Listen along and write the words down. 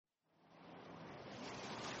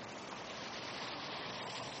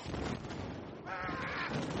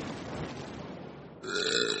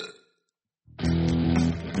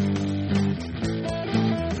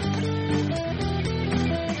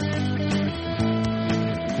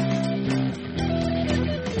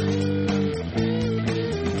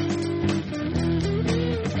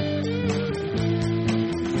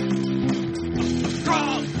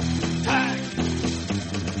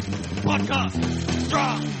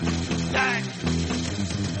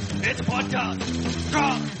It's a podcast.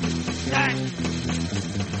 Drunk Tank.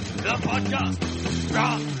 The podcast.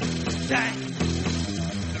 Drunk Tank.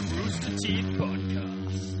 The Rooster Teeth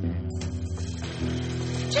podcast.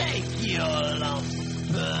 Take your lumps,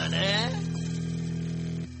 Bernie.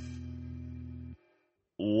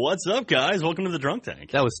 What's up, guys? Welcome to the Drunk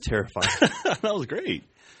Tank. That was terrifying. That was great.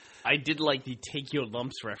 I did like the take your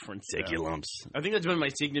lumps reference. Take your lumps. I think that's been my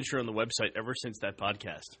signature on the website ever since that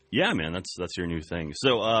podcast. Yeah, man, that's your new thing.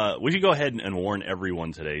 So we should go ahead and warn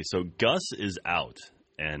everyone today. So Gus is out,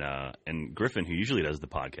 and Griffin, who usually does the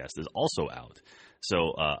podcast, is also out.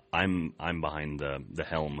 So I'm behind the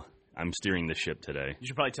helm. I'm steering the ship today. You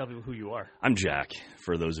should probably tell people who you are. I'm Jack,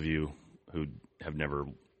 for those of you who have never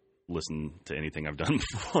listened to anything I've done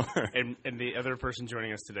before. And the other person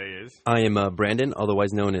joining us today is? I am Brandon,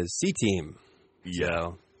 otherwise known as C-Team. Yeah.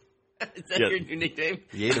 So, Is that your new nickname?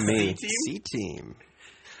 yeah, to me. C-Team? C-Team.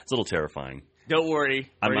 It's a little terrifying. Don't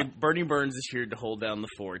worry. Bernie Burns is here to hold down the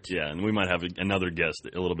fort. Yeah, and we might have another guest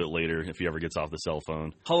a little bit later if he ever gets off the cell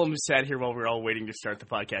phone. Hullum sat here while we were all waiting to start the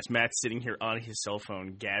podcast. Matt's sitting here on his cell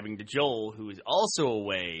phone gabbing to Joel, who is also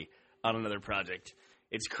away on another project.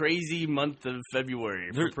 It's crazy month of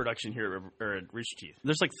February for production here at Rooster Teeth.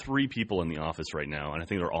 There's like 3 people in the office right now, and I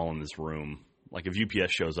think they're all in this room. Like if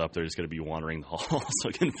UPS shows up, they're just going to be wandering the halls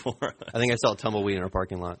looking for us. I think I saw a tumbleweed in our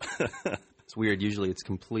parking lot. It's weird. Usually it's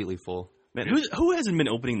completely full. Man, who hasn't been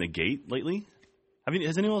opening the gate lately? I mean,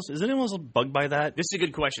 is anyone else bugged by that? This is a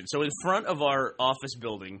good question. So in front of our office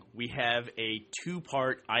building, we have a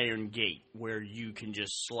 2-part iron gate where you can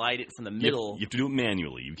just slide it from the middle. You have to do it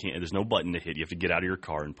manually. You can't. There's no button to hit. You have to get out of your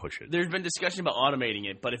car and push it. There's been discussion about automating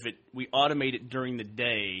it, but if we automate it during the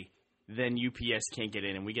day, then UPS can't get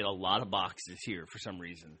in, and we get a lot of boxes here for some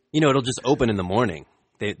reason. You know, it'll just open in the morning.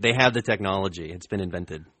 They have the technology. It's been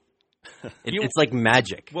invented. It's like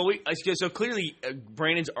magic. Well, so clearly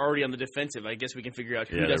Brandon's already on the defensive. I guess we can figure out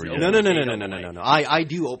who doesn't open No. the gate all the way. No. I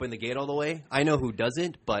do open the gate all the way. I know who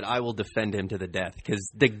doesn't, but I will defend him to the death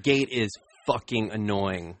because the gate is fucking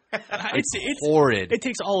annoying. It's horrid. It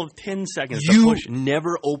takes all of 10 seconds to You push it.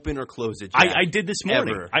 never open or close it, Jack. I did this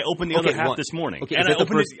morning. Ever. I opened the other half this morning. Okay, and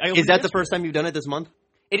is that the first time you've done it this month?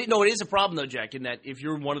 No, it is a problem, though, Jack, in that if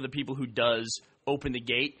you're one of the people who does open the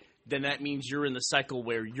gate, then that means you're in the cycle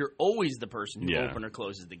where you're always the person who opens or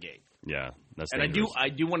closes the gate. Yeah, that's and dangerous. I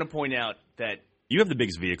do want to point out that you have the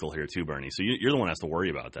biggest vehicle here too, Bernie. So you're the one who has to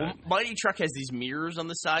worry about that. Well, Mighty Truck has these mirrors on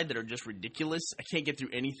the side that are just ridiculous. I can't get through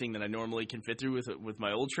anything that I normally can fit through with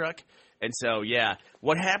my old truck. And so, yeah,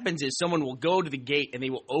 what happens is someone will go to the gate and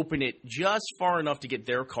they will open it just far enough to get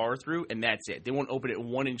their car through, and that's it. They won't open it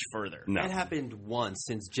 1 inch further. No. That happened once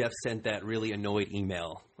since Jeff sent that really annoyed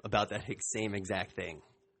email about that same exact thing.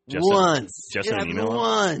 Once. Jeff sent an email?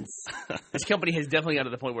 Once. This company has definitely got to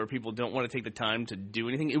the point where people don't want to take the time to do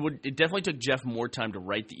anything. It definitely took Jeff more time to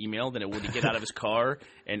write the email than it would to get out of his car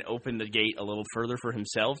and open the gate a little further for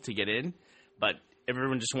himself to get in. But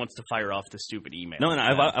everyone just wants to fire off the stupid email. No, and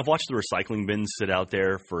I've watched the recycling bins sit out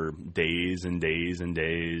there for days and days and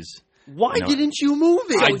days. Why didn't you move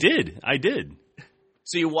it? I did.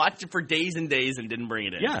 So you watched it for days and days and didn't bring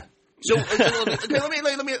it in. Yeah. So let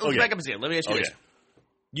me back up a second. Let me ask you this.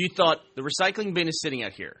 You thought the recycling bin is sitting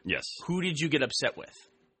out here. Yes. Who did you get upset with?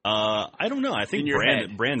 I don't know. I think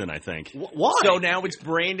Brandon, I think. Why? So now it's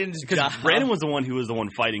Brandon's Because job. Brandon was the one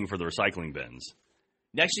fighting for the recycling bins.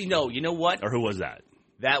 Actually, no. You know what? Or who was that?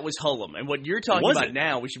 That was Hullum. And what you're talking about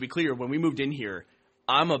now, we should be clear, when we moved in here,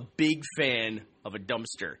 I'm a big fan of a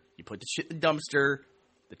dumpster. You put the shit in the dumpster,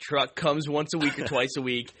 the truck comes once a week or twice a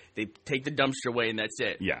week, they take the dumpster away, and that's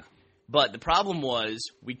it. Yeah. But the problem was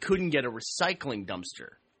we couldn't get a recycling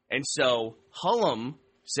dumpster. And so Hullum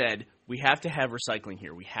said, we have to have recycling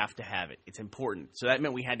here. We have to have it. It's important. So that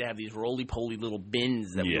meant we had to have these roly-poly little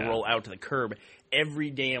bins that we roll out to the curb every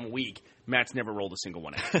damn week. Matt's never rolled a single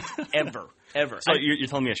one out. Ever. So you're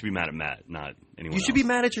telling me I should be mad at Matt, not anyone else? You should be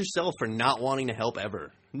mad at yourself for not wanting to help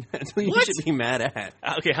ever. That's what you should be mad at.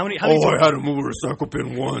 Okay, how many I had to move a recycle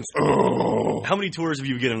bin once. Oh. How many tours have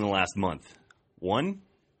you given in the last month? 1?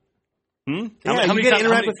 Yeah, how many times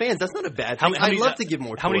interact with fans? That's not a bad thing. I'd love to give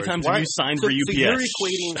more tours. How many times have you signed for UPS? So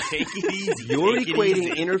you're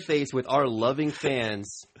equating interface with our loving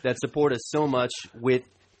fans that support us so much with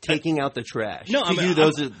taking out the trash. No,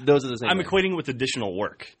 those are the same. I'm thing. equating with additional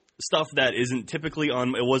work. Stuff that isn't typically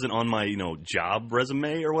it wasn't on my, job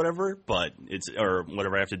resume or whatever, but or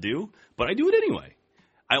whatever I have to do, but I do it anyway.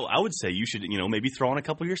 I would say you should, maybe throw on a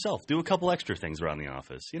couple yourself. Do a couple extra things around the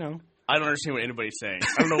office, I don't understand what anybody's saying.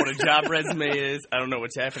 I don't know what a job resume is. I don't know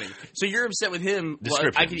what's happening. So you're upset with him.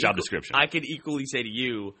 Job description. I could equally say to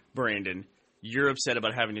you, Brandon, You're upset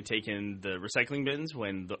about having to take in the recycling bins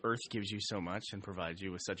when the earth gives you so much and provides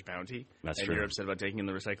you with such bounty. That's and true. You're upset about taking in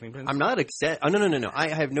the recycling bins? I'm not upset. Oh, no. I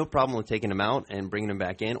have no problem with taking them out and bringing them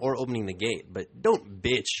back in or opening the gate. But don't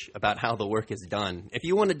bitch about how the work is done. If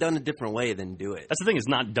you want it done a different way, then do it. That's the thing. It's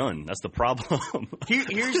not done. That's the problem.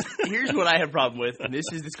 Here's what I have a problem with, and this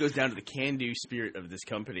goes down to the can-do spirit of this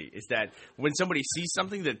company, is that when somebody sees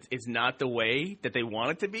something that is not the way that they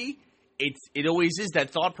want it to be, it always is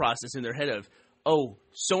that thought process in their head of, oh,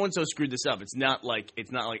 so-and-so screwed this up. It's not like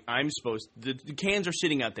I'm supposed – the cans are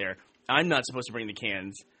sitting out there. I'm not supposed to bring the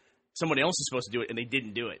cans. Somebody else is supposed to do it, and they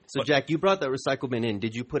didn't do it. So, Jack, you brought that recycle bin in.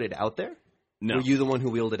 Did you put it out there? No. Were you the one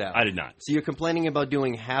who wheeled it out? I did not. So you're complaining about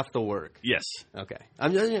doing half the work. Yes. Okay.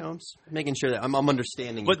 I'm just making sure that I'm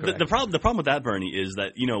understanding. But the problem with that, Bernie, is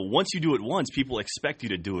that once you do it once, people expect you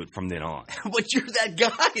to do it from then on. But you're that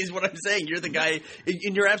guy, is what I'm saying. You're the guy,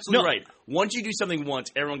 and you're absolutely right. Once you do something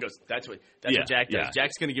once, everyone goes, "That's what Jack does." Yeah.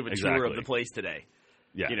 Jack's going to give a tour of the place today.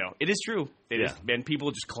 Yeah. It is true. It is. And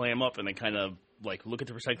people just clam up and they kind of look at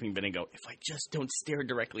the recycling bin and go, "If I just don't stare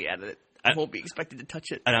directly at it, I won't be expected to touch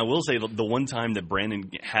it." And I will say the one time that Brandon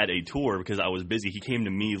had a tour, because I was busy, he came to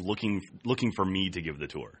me looking for me to give the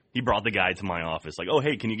tour. He brought the guy to my office, like, "Oh,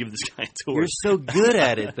 hey, can you give this guy a tour?" You're so good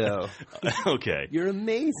at it, though. Okay. You're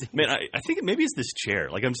amazing. Man, I think maybe it's this chair.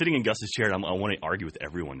 Like, I'm sitting in Gus's chair, and I want to argue with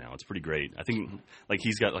everyone now. It's pretty great. I think,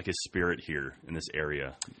 he's got, his spirit here in this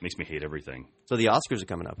area. It makes me hate everything. So the Oscars are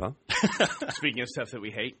coming up, huh? Speaking of stuff that we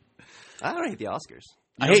hate. I don't hate the Oscars.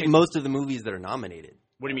 I hate most of the movies that are nominated.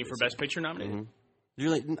 What do you mean, for Best Picture nominated?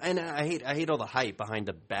 Mm-hmm. And I hate all the hype behind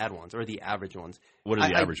the bad ones or the average ones. What are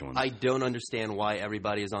the average ones? I don't understand why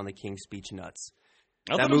everybody is on the King's Speech nuts.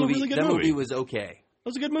 That movie was okay. That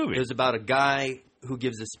was a good movie. It was about a guy who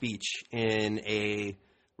gives a speech in a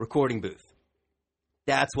recording booth.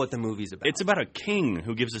 That's what the movie's about. It's about a king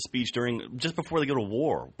who gives a speech just before they go to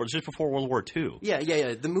war, or just before World War II. Yeah.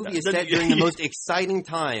 The movie is set during the most exciting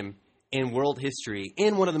time in world history,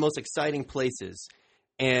 in one of the most exciting places.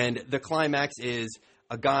 And the climax is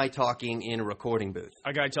a guy talking in a recording booth.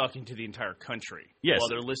 A guy talking to the entire country. Yes. While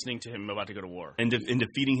they're listening to him about to go to war. And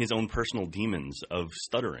defeating his own personal demons of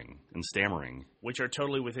stuttering and stammering. Which are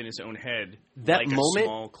totally within his own head. That a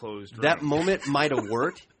small closed room. That moment might have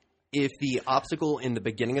worked if the obstacle in the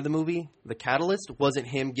beginning of the movie, the catalyst, wasn't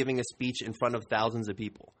him giving a speech in front of thousands of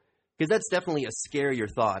people. Because that's definitely a scarier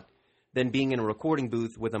thought than being in a recording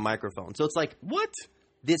booth with a microphone. So it's like, what?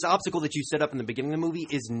 This obstacle that you set up in the beginning of the movie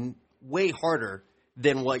is way harder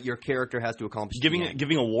than what your character has to accomplish.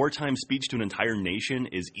 Giving a wartime speech to an entire nation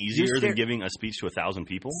is easier than giving a speech to 1,000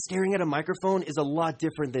 people? Staring at a microphone is a lot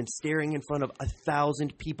different than staring in front of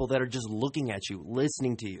 1,000 people that are just looking at you,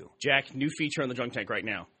 listening to you. Jack, new feature on the Drunk Tank right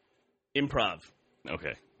now. Improv.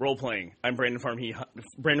 Okay. Role playing. I'm Brandon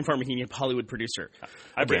Farmahini, Hollywood producer.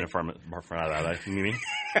 Hi, Brandon Farmahini.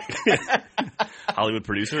 Hollywood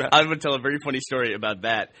producer. I'm going to tell a very funny story about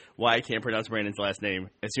that. Why I can't pronounce Brandon's last name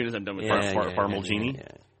as soon as I'm done with Farmahini.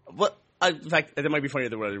 Well, in fact, that might be funnier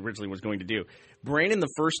than what I originally was going to do. Brandon,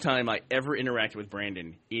 the first time I ever interacted with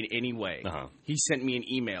Brandon in any way, he sent me an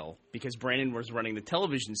email because Brandon was running the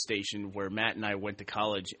television station where Matt and I went to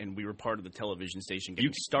college, and we were part of the television station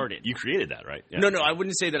getting started. You created that, right? Yeah. No, I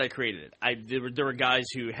wouldn't say that I created it. There were guys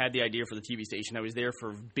who had the idea for the TV station. I was there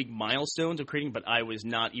for big milestones of creating, but I was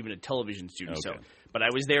not even a television student. Okay. But I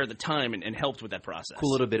was there at the time and helped with that process.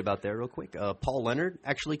 Cool little bit about that real quick. Paul Leonard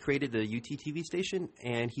actually created the UT TV station,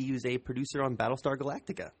 and he was a producer on Battlestar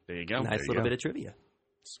Galactica. There you go. Nice little bit of trivia.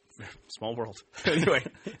 Small world. Anyway,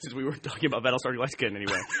 since we weren't talking about Battlestar Galactica in any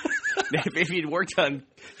way. If he'd worked on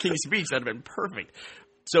King's Speech, that would have been perfect.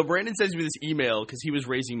 So Brandon sends me this email because he was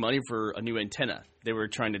raising money for a new antenna. They were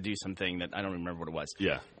trying to do something that I don't remember what it was.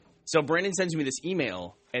 Yeah. So Brandon sends me this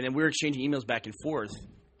email, and then we were exchanging emails back and forth,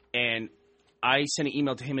 and I sent an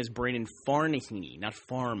email to him as Brandon Farmahini, not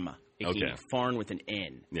Farmahini. Okay. Farn with an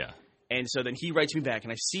N. Yeah. And so then he writes me back,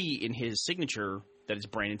 and I see in his signature that it's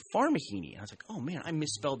Brandon Farmahini. And I was like, oh, man, I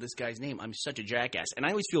misspelled this guy's name. I'm such a jackass. And I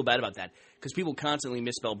always feel bad about that because people constantly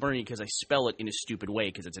misspell Bernie because I spell it in a stupid way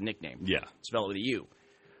because it's a nickname. Yeah. Spell it with a U.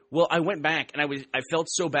 Well, I went back, and I felt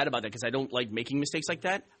so bad about that because I don't like making mistakes like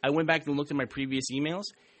that. I went back and looked at my previous emails.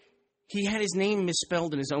 He had his name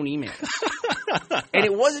misspelled in his own email. And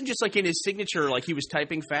it wasn't just like in his signature, like he was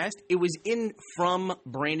typing fast. It was in from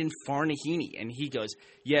Brandon Farmahini. And he goes,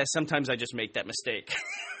 yeah, sometimes I just make that mistake.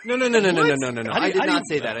 No. I did not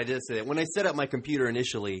say that. I did say that. When I set up my computer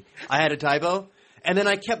initially, I had a typo. And then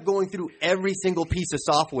I kept going through every single piece of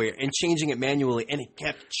software and changing it manually. And it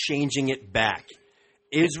kept changing it back.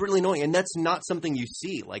 It was really annoying. And that's not something you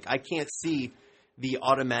see. Like, I can't see the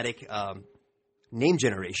automatic name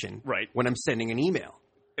generation Right. when I'm sending an email.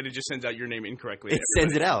 And it just sends out your name incorrectly. It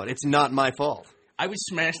sends it out. It's not my fault. I would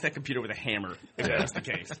smash that computer with a hammer if that was the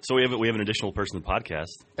case. So we have an additional person in the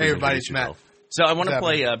podcast. Hey, everybody, it's Introduce Matt. yourself. So I want to What's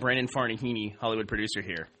play Brandon Farnahini, Hollywood producer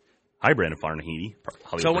here. Hi, Brandon Farnahini.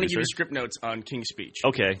 So I want to give you script notes on King's Speech.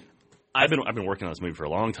 Okay. I've been working on this movie for a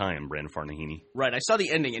long time, Brandon Farnahini. Right. I saw the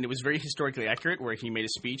ending, and it was very historically accurate, where he made a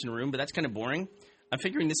speech in a room, but that's kind of boring. I'm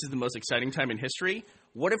figuring this is the most exciting time in history.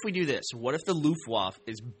 What if we do this? What if the Luftwaffe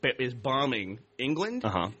is bombing England,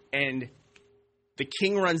 and the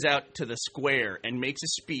king runs out to the square and makes a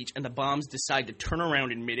speech, and the bombs decide to turn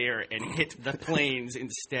around in midair and hit the planes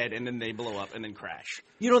instead, and then they blow up and then crash?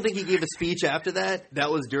 You don't think he gave a speech after that?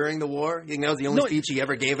 That was during the war? You think that was the only speech he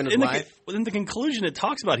ever gave in his life? In the conclusion, it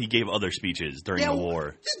talks about he gave other speeches during the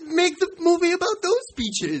war. Just make the movie about those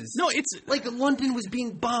speeches. No, it's like London was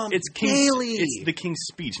being bombed daily. daily. It's the King's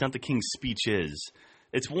Speech, not the King's Speeches.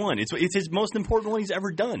 It's one. It's his most important one he's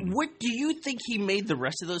ever done. What do you think he made the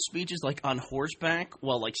rest of those speeches like on horseback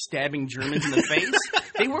while like stabbing Germans in the face?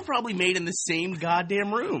 They were probably made in the same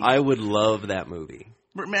goddamn room. I would love that movie.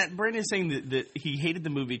 Matt, Brandon's saying that he hated the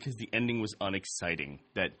movie because the ending was unexciting.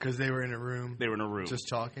 Because they were in a room. They were in a room. Just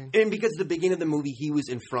talking. And because at the beginning of the movie, he was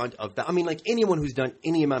in front of... I mean, like anyone who's done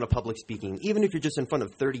any amount of public speaking, even if you're just in front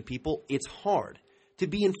of 30 people, it's hard. To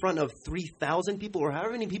be in front of 3,000 people or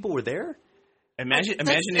however many people were there... Imagine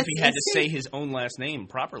if he had to say his own last name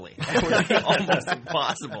properly. That would be almost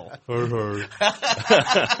impossible.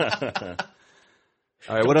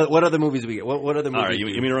 All right, what other movies we get? What other movies? All right, you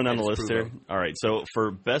mean to run down the list here? All right, so for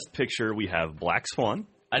Best Picture, we have Black Swan.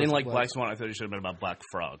 I didn't like Black Swan. I thought it should have been about black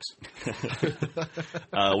frogs.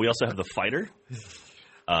 We also have The Fighter.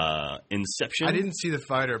 Inception. I didn't see The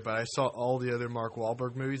Fighter, but I saw all the other Mark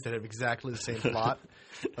Wahlberg movies that have exactly the same plot.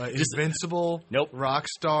 Invincible. Nope.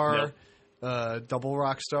 Rockstar. Nope. Double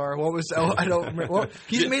Rockstar. What was? Oh, I don't remember. Well,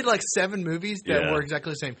 he's made like 7 movies that were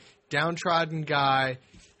exactly the same. Downtrodden guy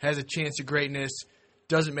has a chance of greatness,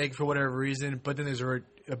 doesn't make it for whatever reason, but then there's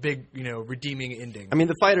a big, redeeming ending. I mean,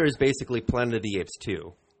 The Fighter is basically Planet of the Apes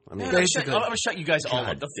 2. I mean, I'm going to shut you guys all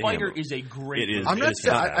up. The Fighter is a great movie. I'm not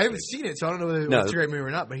saying I haven't seen it, so I don't know whether it's a great movie or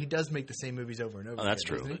not, but he does make the same movies over and over. Oh, that's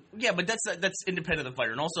true. Yeah, but that's independent of The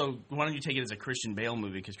Fighter. And also, why don't you take it as a Christian Bale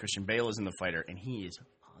movie, because Christian Bale is in The Fighter, and he is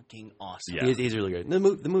fucking awesome. Yeah. He's really good. The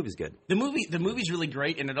movie's good. The movie's really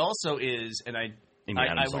great, and it also is, and I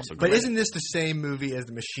would, but isn't this the same movie as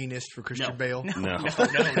The Machinist for Christian Bale? No.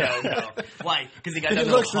 Why? Because he got he done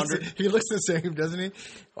looks 100. He looks the same, doesn't he?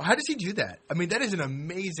 How does he do that? I mean, that is an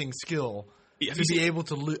amazing skill to be able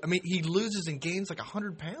to lose. I mean, he loses and gains like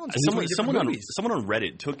 100 pounds. Someone on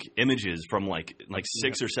Reddit took images from like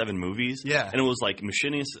 6 or 7 movies. Yeah, and it was like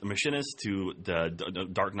Machinist to the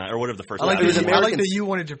Dark Knight or whatever the first. I like that you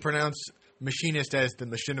wanted to pronounce Machinist as the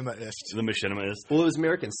Machinist. The Machinist. Well, it was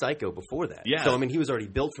American Psycho before that. Yeah. So, I mean, he was already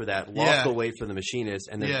built for that, lost the weight for the Machinist,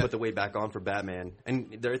 and then put the weight back on for Batman.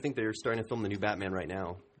 And I think they're starting to film the new Batman right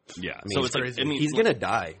now. Yeah. I mean, so it's crazy. Like, he's going to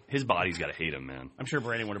die. His body's got to hate him, man. I'm sure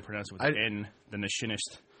Brandon would have pronounced it with N, the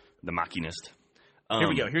Machinist. The Machinist. Here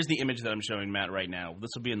we go. Here's the image that I'm showing Matt right now.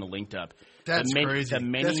 This will be in the linked up. That's crazy. The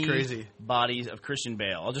many That's crazy. bodies of Christian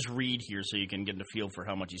Bale. I'll just read here so you can get a feel for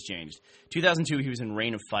how much he's changed. 2002, he was in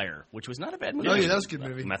Reign of Fire, which was not a bad movie. Oh, yeah, that was a good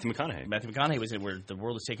movie. Matthew McConaughey was in where the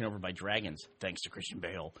world is taken over by dragons, thanks to Christian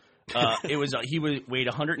Bale. He weighed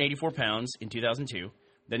 184 pounds in 2002.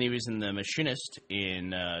 Then he was in The Machinist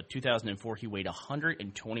in 2004. He weighed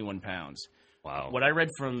 121 pounds. Wow. What I read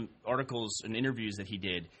from articles and interviews that he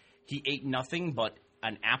did, he ate nothing but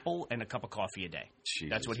an apple and a cup of coffee a day. Jesus.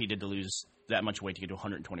 That's what he did to lose that much weight to get to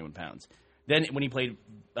 121 pounds. Then when he played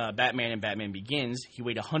Batman in Batman Begins, he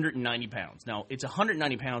weighed 190 pounds. Now, it's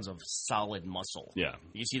 190 pounds of solid muscle. Yeah.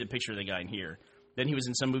 You see the picture of the guy in here. Then he was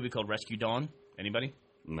in some movie called Rescue Dawn. Anybody?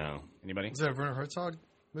 No. Anybody? Is that a Werner Herzog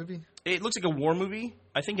movie? It looks like a war movie.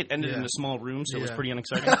 I think it ended in a small room, so it was pretty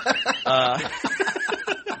unexciting.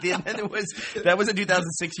 That was in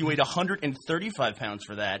 2006. He weighed 135 pounds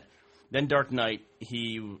for that. Then Dark Knight,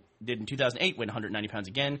 he did in 2008, weighed 190 pounds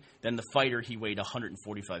again. Then The Fighter, he weighed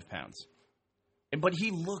 145 pounds. But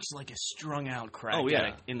he looks like a strung-out crack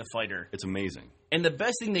addict in The Fighter. It's amazing. And the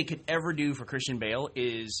best thing they could ever do for Christian Bale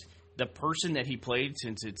is the person that he played,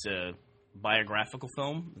 since it's a biographical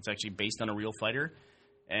film. It's actually based on a real fighter.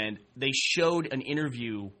 And they showed an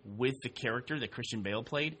interview with the character that Christian Bale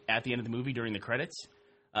played at the end of the movie during the credits.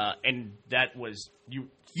 And that was you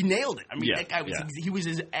nailed it. I mean, that guy was he was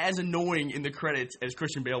as annoying in the credits as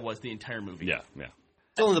Christian Bale was the entire movie. Yeah.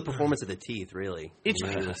 It's only the performance of the teeth, really. It's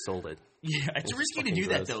really sold it. Yeah, it's risky to do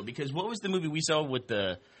that though, because what was the movie we saw with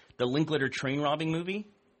the Linklater train robbing movie?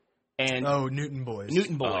 And Newton Boys.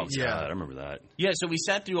 Newton Boys. Oh, Yeah. God, I remember that. Yeah, so we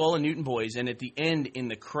sat through all the Newton Boys, and at the end, in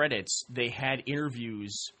the credits, they had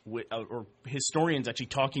interviews with or historians actually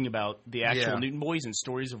talking about the actual Newton Boys and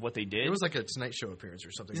stories of what they did. It was like a Tonight Show appearance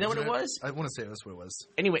or something. Is that what it wasn't was? I want to say that's what it was.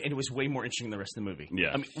 Anyway, and it was way more interesting than the rest of the movie.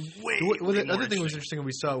 Yeah. I mean, way The other thing more was interesting when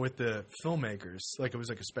we saw it with the filmmakers. Like, it was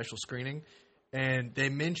like a special screening, and they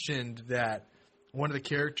mentioned that one of the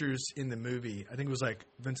characters in the movie, I think it was like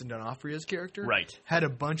Vincent D'Onofrio's character, Right. had a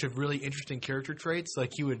bunch of really interesting character traits.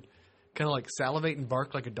 Like, he would kind of like salivate and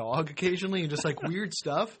bark like a dog occasionally, and just like weird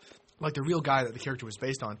stuff, like the real guy that the character was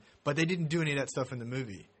based on. But they didn't do any of that stuff in the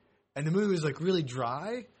movie, and the movie was like really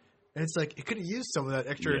dry. And it's like it could have used some of that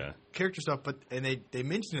extra character stuff, and they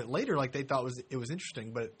mentioned it later, like they thought it was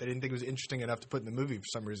interesting, but they didn't think it was interesting enough to put in the movie for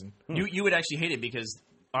some reason. You would actually hate it because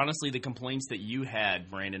honestly, the complaints that you had,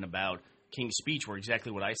 Brandon, about King's Speech were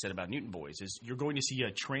exactly what I said about Newton Boys. Is you're going to see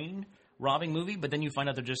a train robbing movie, but then you find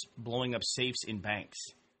out they're just blowing up safes in banks.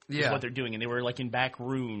 Yeah, Is what they're doing, and they were like in back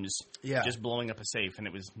rooms, Yeah. just blowing up a safe, and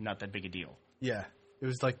it was not that big a deal. Yeah, it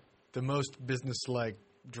was like the most business-like,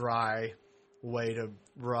 dry way to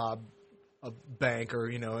rob a bank or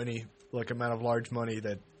any like amount of large money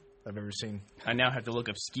that I've ever seen. I now have to look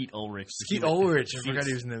up Skeet Ulrich. Skeet Ulrich, I forgot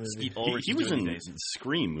he was in that movie. Skeet Ulrich. He was in the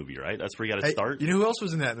Scream movie, right? That's where he got his start. You know who else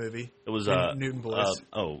was in that movie? It was Newton Boys.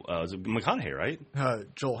 Was it McConaughey, right?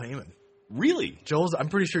 Joel Heyman. Really? I'm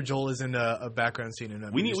pretty sure Joel is in a background scene in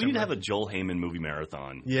that We movie. need to have a Joel Heyman movie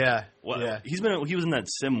marathon. Yeah. Well, yeah. He was in that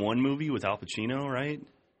Sim 1 movie with Al Pacino, right?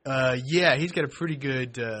 Yeah, he's got a pretty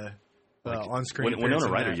good on-screen. Winona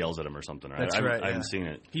Ryder yells at him or something, right? That's right, I haven't seen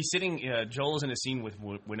it. He's sitting. Joel is in a scene with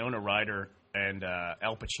Winona Ryder and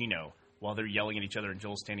Al Pacino while they're yelling at each other, and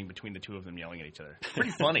Joel's standing between the two of them yelling at each other.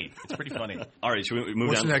 Pretty funny. It's pretty funny. All right, should we move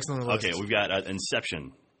What's down? next on the list? Okay, we've got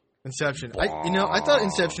Inception. Inception. I thought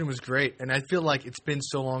Inception was great, and I feel like it's been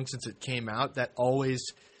so long since it came out that always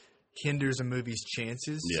hinders a movie's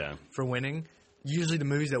chances for winning. Usually the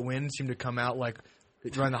movies that win seem to come out like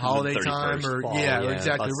around the holiday time or or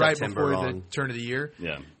exactly right September before the turn of the year.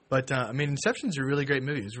 Yeah. But Inception's a really great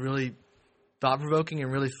movie. It was really thought-provoking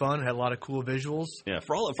and really fun. It had a lot of cool visuals. Yeah,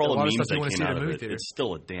 for all the memes that came out of it, it's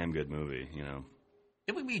still a damn good movie,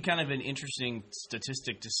 It would be kind of an interesting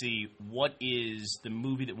statistic to see what is the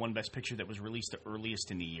movie that won Best Picture that was released the earliest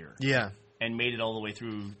in the year. Yeah. And made it all the way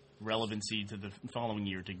through relevancy to the following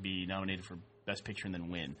year to be nominated for Best Picture and then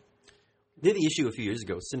win. They had the issue a few years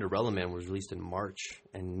ago. Cinderella Man was released in March,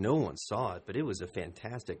 and no one saw it, but it was a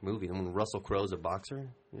fantastic movie. And when Russell Crowe's a boxer.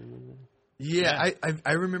 Yeah,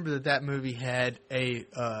 I remember that movie had a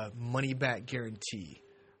money-back guarantee.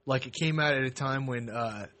 Like, it came out at a time when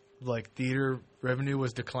theater revenue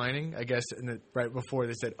was declining, I guess, right before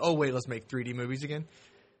they said, oh, wait, let's make 3D movies again.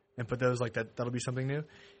 And put those like that'll be something new.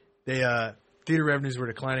 Theater revenues were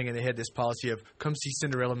declining, and they had this policy of come see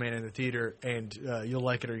Cinderella Man in the theater, and you'll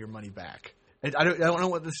like it or your money back. And I don't know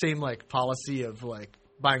what the same policy of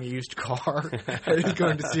buying a used car is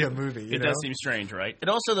going to see a movie. It does seem strange, right? It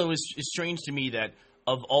also though is strange to me that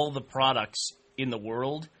of all the products in the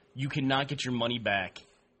world, you cannot get your money back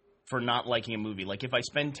for not liking a movie. Like if I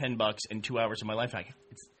spend $10 and 2 hours of my life,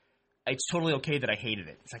 it's totally okay that I hated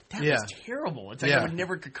it. It's like, that was terrible. It's like, it would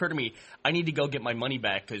never occur to me, I need to go get my money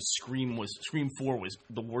back because Scream 4 was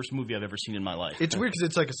the worst movie I've ever seen in my life. It's weird because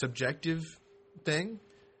it's like a subjective thing,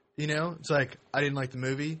 It's like, I didn't like the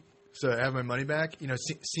movie, so I have my money back.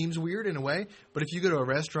 Seems weird in a way, but if you go to a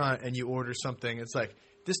restaurant and you order something, it's like,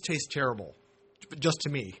 this tastes terrible, just to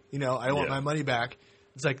me. I want my money back.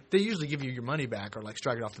 It's like they usually give you your money back or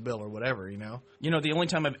strike it off the bill or whatever, the only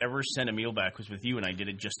time I've ever sent a meal back was with you, and I did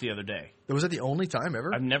it just the other day. Was that the only time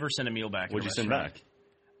ever? I've never sent a meal back. What'd you send back?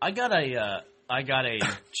 I got a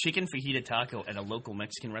chicken fajita taco at a local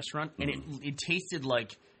Mexican restaurant, and it tasted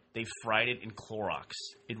like they fried it in Clorox.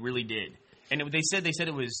 It really did. And they said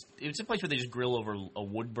it was a place where they just grill over a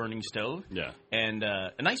wood burning stove. Yeah. And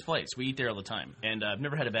a nice place. We eat there all the time, and I've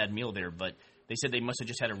never had a bad meal there. But they said they must have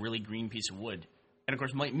just had a really green piece of wood. And, of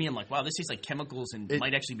course, I'm like, wow, this tastes like chemicals and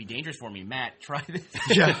might actually be dangerous for me. Matt, try this.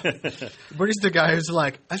 Yeah. Bernie's the guy who's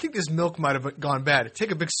like, I think this milk might have gone bad.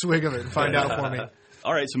 Take a big swig of it and find out for me.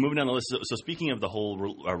 All right, so moving down the list. So speaking of the whole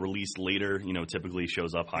release later, typically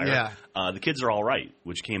shows up higher. Yeah. The Kids Are All Right,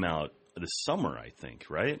 which came out this summer, I think,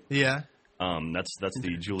 right? Yeah. That's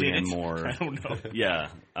the Julianne Moore. I don't know. Yeah.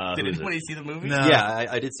 Did anybody see the movie? No. Yeah,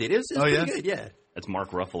 I did see it. It was pretty good, yeah. That's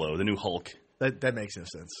Mark Ruffalo, the new Hulk. That makes no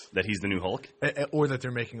sense. That he's the new Hulk? Or that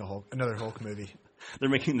they're making another Hulk movie. They're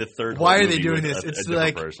making the third Why Hulk are they movie doing with this? a It's different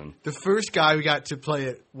like person. The first guy we got to play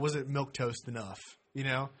it wasn't milquetoast enough,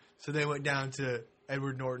 So they went down to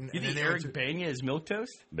Edward Norton. You think Eric Bana is milquetoast?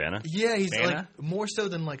 Bana? Yeah, he's Bana? like more so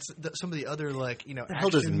than like some of the other like What the hell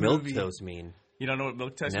does action milk movie- toast mean? You don't know what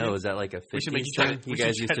milquetoast No, means? is that like a We should 50s make you try thing to- you we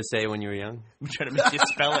guys should used try to say when you were young? I'm trying to make you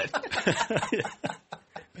spell it.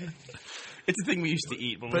 It's a thing we used to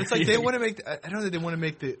eat. When But we it's were like they young. want to make. I don't think they want to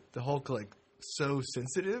make the Hulk like so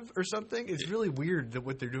sensitive or something. It's really weird that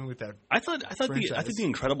what they're doing with that. I think franchise. the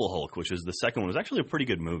Incredible Hulk, which was the second one, was actually a pretty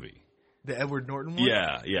good movie. The Edward Norton one.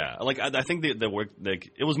 Yeah. Like I think the work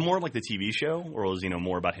like it was more like the TV show, or it was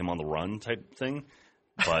more about him on the run type thing.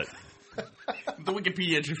 But The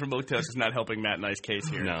Wikipedia entry for milquetoast is not helping Matt and I's case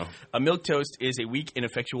here. No. A milquetoast is a weak,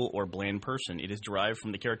 ineffectual, or bland person. It is derived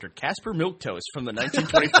from the character Casper Milquetoast from the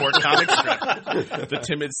 1924 comic strip, The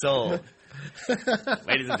Timid Soul.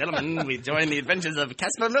 Ladies and gentlemen, we join the adventures of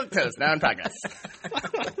Casper Milquetoast, now in progress.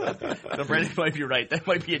 So Brandon might be right. That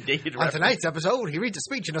might be a dated On reference. tonight's episode, he reads a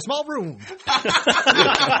speech in a small room.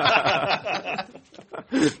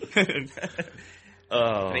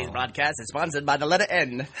 Today's broadcast is sponsored by the letter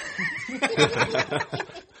N.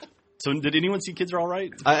 so did anyone see Kids Are All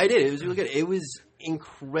Right? I did. It was really good. It was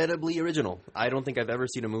incredibly original. I don't think I've ever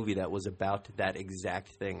seen a movie that was about that exact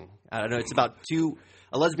thing. I don't know. It's about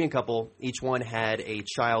a lesbian couple. Each one had a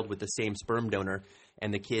child with the same sperm donor,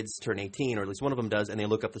 and the kids turn 18, or at least one of them does, and they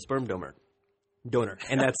look up the sperm donor.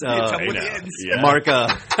 And that's Yeah. Mark.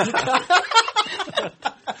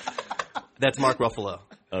 That's Mark Ruffalo.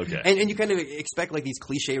 Okay. And you kind of expect like these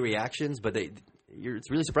cliche reactions, but it's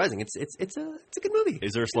really surprising. It's a good movie.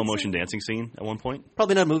 Is there a slow motion dancing scene at one point?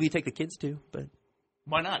 Probably not a movie you take the kids to, but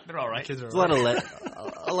Why not? They're all right. Kids are there's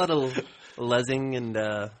a lot of lesing and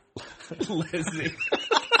Leslie.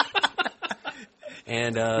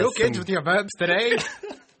 and You kids with your verbs today.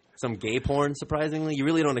 some gay porn. Surprisingly, you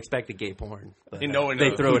really don't expect a gay porn, but No one they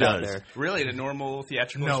knows. throw Who it out does? there. Really, the normal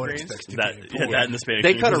theatrical No one screens? expects to That get that in the Spanish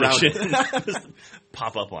They cut around Inquisition just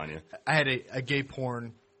pop up on you. I had a gay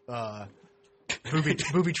porn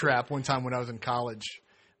booby trap one time when I was in college.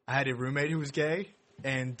 I had a roommate who was gay,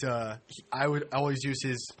 and I would always use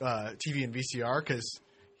his TV and VCR because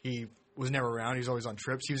he was never around. He was always on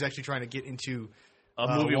trips. He was actually trying to get into A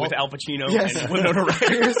movie with Al Pacino Yes. and Winona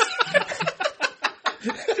Ryder.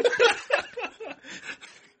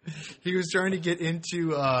 He was trying to get into.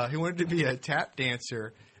 He wanted to be a tap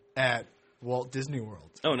dancer at Walt Disney World.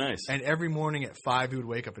 Oh, nice. And every morning at 5, he would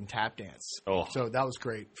wake up and tap dance. Oh. So that was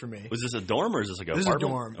great for me. Was this a dorm or is this like a This is a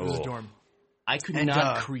apartment? dorm. It was a Oh. dorm. I could And,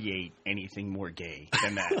 not create anything more gay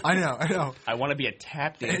than that. I know. I want to be a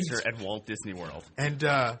tap dancer at Walt Disney World. And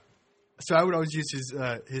so I would always use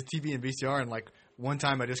his TV and VCR. And like one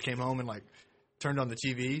time, I just came home and like turned on the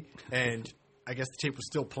TV, and I guess the tape was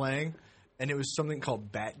still playing, and it was something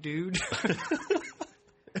called Bat Dude.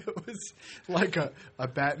 It was like a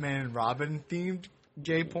Batman and Robin themed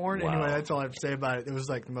gay porn. Wow. Anyway, that's all I have to say about it. It was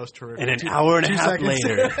like the most terrific. And an hour and a 2 half seconds.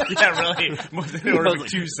 later, Yeah, really. In order of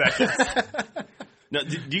 2 seconds. Now,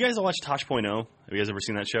 do you guys watch Tosh.0? Have you guys ever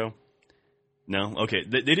seen that show? No? Okay.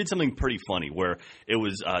 They did something pretty funny where it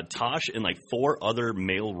was Tosh and like 4 other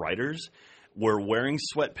male writers were wearing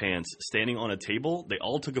sweatpants, standing on a table. They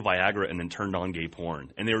all took a Viagra and then turned on gay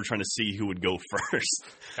porn. And they were trying to see who would go first.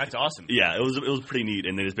 That's awesome. Yeah, it was pretty neat.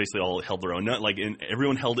 And they just basically all held their own.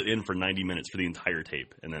 Everyone held it in for 90 minutes for the entire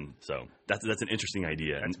tape. And then, so that's an interesting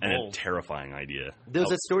idea and a bold. terrifying idea. there was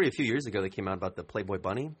that story a few years ago that came out about the Playboy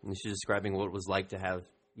Bunny, and she's describing what it was like to have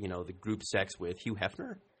the group sex with Hugh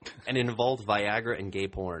Hefner, and it involved Viagra and gay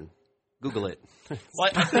porn. Google it.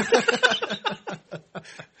 What?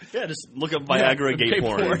 Yeah, just look up Viagra gay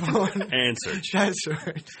porn and search. That's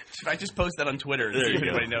right. I just post that on Twitter to There see you if go.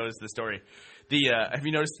 anybody knows the story. Have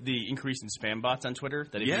you noticed the increase in spam bots on Twitter?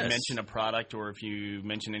 That if Yes. you mention a product or if you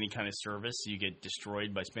mention any kind of service, you get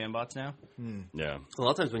destroyed by spam bots now? Yeah. A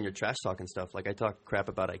lot of times when you're trash talking stuff, like I talk crap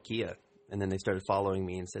about IKEA, and then they started following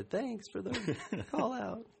me and said, "Thanks for the call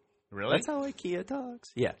out." Really? That's how IKEA talks.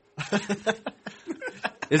 Yeah.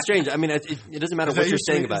 It's strange. I mean, it doesn't matter Is what that you're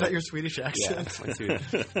saying Is about that it. your Swedish Yeah, accent? my Swedish.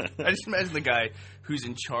 I just imagine the guy who's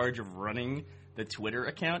in charge of running the Twitter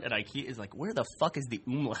account at IKEA is like, where the fuck is the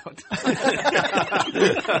umlaut? where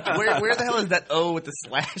the hell is that O with the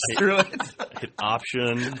slash through it? Hit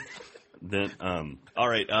option. Then, all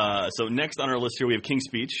right. So next on our list here, we have King's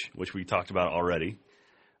Speech, which we talked about already.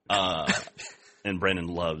 And Brandon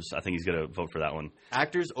loves. I think he's going to vote for that one.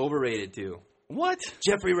 Actors overrated too. What?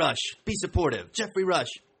 Jeffrey Rush, be supportive. Jeffrey Rush,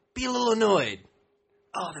 be a little annoyed.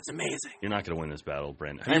 Oh, that's amazing. You're not going to win this battle,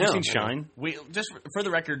 Brandon. I Have you ever know. seen Shine? We just for the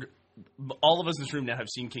record, all of us in this room now have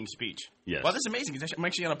seen King's Speech. Yes. Wow, this is amazing. I'm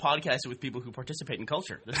actually on a podcast with people who participate in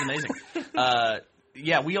culture. This is amazing.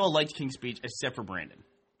 Yeah, we all liked King's Speech except for Brandon.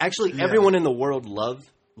 Actually, everyone in the world loved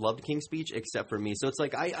loved King's Speech except for me. So it's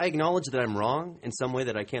like I acknowledge that I'm wrong in some way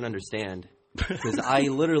that I can't understand. Because I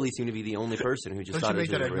literally seem to be the only person who just Don't thought you it was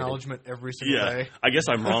make that overrated. acknowledgement every single Yeah, day? I guess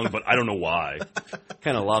I'm wrong, but I don't know why.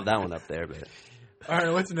 Kind of love that one up there, but All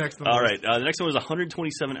right, what's the next one? All right, the next one was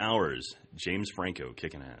 127 Hours. James Franco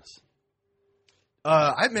kicking ass.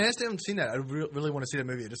 I still haven't seen that. I really want to see that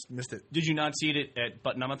movie. I just missed it. Did you not see it at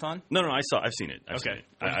Button-Umathon? No, I've seen it. I've seen Okay. it.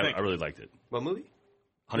 What do you think? I really liked it. what movie?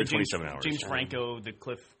 127 Hours. James Franco, the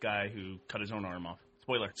cliff guy who cut his own arm off.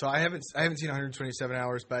 Spoiler. So I haven't seen 127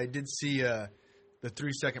 Hours, but I did see the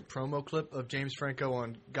 3-second promo clip of James Franco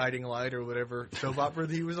on Guiding Light or whatever soap opera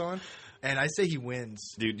that he was on, and I say he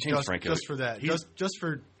wins. Dude, James Franco. Just for that. Just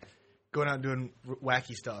for going out and doing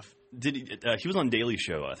wacky stuff. He was on Daily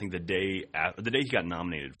Show, I think the day he got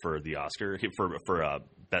nominated for the Oscar for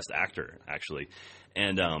Best Actor, actually.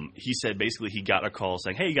 And he said basically he got a call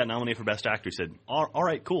saying, "Hey, you got nominated for Best Actor." He said, "All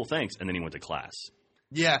right, cool, thanks." And then he went to class.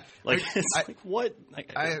 Yeah, Like what?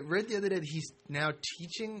 I read the other day that he's now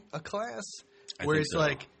teaching a class where think it's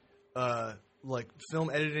so. like film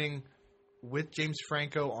editing with James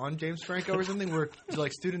Franco on James Franco or something, where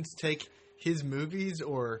like students take his movies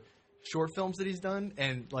or short films that he's done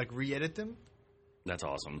and like re-edit them. That's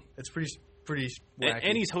awesome. It's pretty wacky.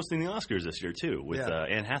 And he's hosting the Oscars this year too with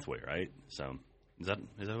Anne Hathaway, right? So is that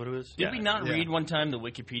what it is? Did we not read one time the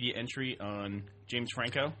Wikipedia entry on James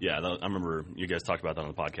Franco? Yeah, I remember you guys talked about that on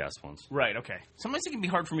the podcast once. Right, okay. Sometimes it can be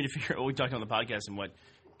hard for me to figure out what we talked on the podcast and what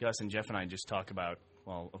Gus and Jeff and I just talk about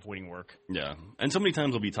while avoiding work. Yeah, and so many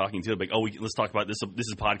times we'll be talking too, like, let's talk about this. This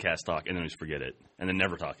is podcast talk, and then we just forget it, and then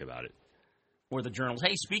never talk about it. Or the journals.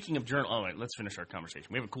 Hey, speaking of journal, wait, let's finish our conversation.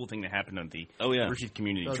 We have a cool thing that happened on the Rooster Teeth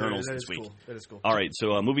Community Journals this week. Cool. That is cool. All right,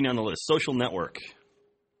 so moving down the list, Social Network.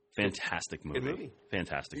 Fantastic movie. Good movie.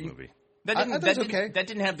 Fantastic movie. That I thought it was okay. That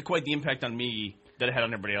didn't have quite the impact on me that it had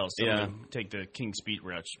on everybody else. So Yeah. I'm gonna take the King's Speech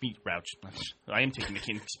route. I am taking the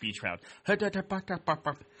King's Speech route.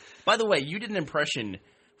 By the way, you did an impression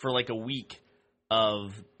for like a week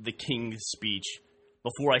of the King's Speech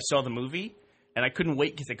before I saw the movie, and I couldn't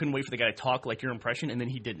wait because I couldn't wait for the guy to talk like your impression, and then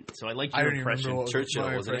he didn't. So I like your don't even impression. remember what Churchill,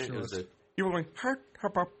 my wasn't it? impression It was, was. You were going.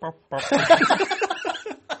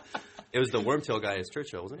 it was the Wormtail guy as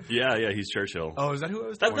Churchill, wasn't it? Yeah, he's Churchill. Oh, is that who I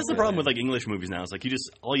was? That's talking the about? problem with like English movies now. It's like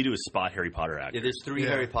all you do is spot Harry Potter actors. Yeah, there's 3 Yeah.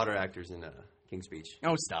 Harry Potter actors in King's Speech.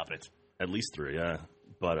 Oh, stop it. At least 3, yeah.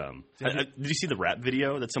 But did you see the rap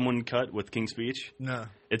video that someone cut with King's Speech? No.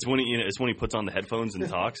 It's when he puts on the headphones and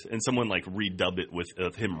talks, and someone like redubbed it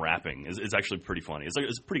with him rapping. It's actually pretty funny. It's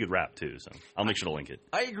a pretty good rap too. So I'll make sure to link it.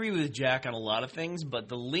 I agree with Jack on a lot of things, but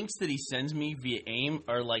the links that he sends me via AIM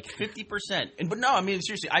are like 50%. But no, I mean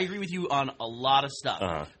seriously, I agree with you on a lot of stuff.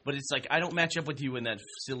 Uh-huh. But it's like I don't match up with you in that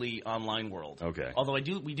silly online world. Okay. Although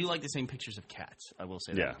we do like the same pictures of cats. I will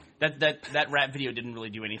say Yeah. that rap video didn't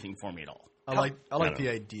really do anything for me at all. I like don't the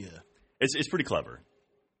know. idea. It's pretty clever,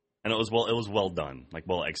 and it was well done, like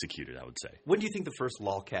well executed, I would say. When do you think the first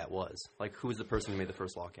lolcat was? Like, who was the person who made the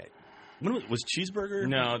first lolcat? When was Cheeseburger?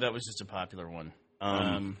 No, that was just a popular one.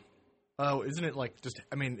 Oh, isn't it like just?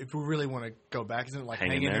 I mean, if we really want to go back, isn't it like Hang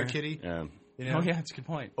in Hang in there, There, Kitty? Yeah. You know? Oh yeah, that's a good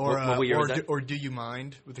point. Or What year was that? or Do You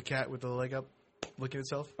Mind with the cat with the leg up, looking at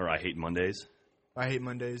itself? Or I Hate Mondays. I Hate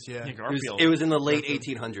Mondays. Yeah. Yeah, Garfield. It was in the late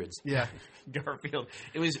 1800s. Yeah. Garfield.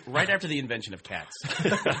 It was right after the invention of cats. So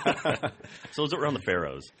it was around the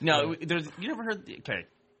Pharaohs. No, you never heard. Okay,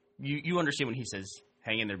 you understand when he says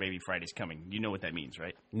 "Hang in there, baby, Friday's coming." You know what that means,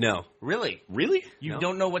 right? No. Really? Really? You No.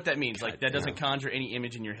 don't know what that means? Like that doesn't no. conjure any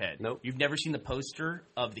image in your head. Nope. You've never seen the poster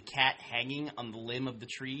of the cat hanging on the limb of the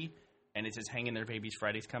tree, and it says "Hang in there, babies,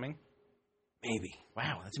 Friday's coming." Maybe.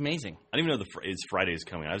 Wow, that's amazing. I didn't even know it's Friday's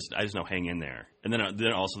coming. I just know Hang in there, and then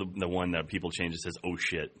also the one that people change that says "Oh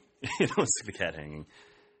shit," it's the cat hanging.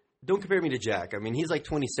 Don't compare me to Jack. I mean, he's like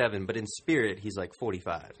 27, but in spirit, he's like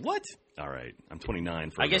 45. What? All right, I'm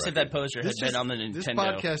 29. For I the guess if record. that poster had been on the This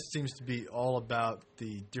Nintendo. podcast seems to be all about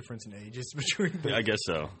the difference in ages between the I guess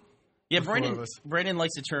so. Yeah, the four of Brandon. us. Brandon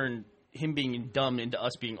likes to turn him being dumb into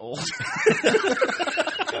us being old.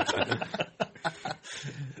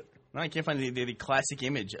 No, I can't find the classic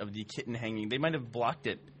image of the kitten hanging. They might have blocked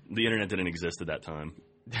it. The internet didn't exist at that time.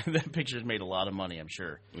 That picture's made a lot of money, I'm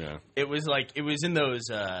sure. Yeah. It was in those.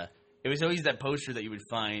 It was always that poster that you would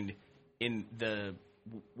find in the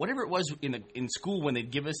whatever it was in school when they'd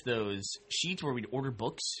give us those sheets where we'd order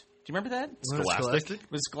books. Do you remember that? Scholastic?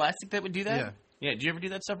 Was it Scholastic that would do that? Yeah. Yeah. Did you ever do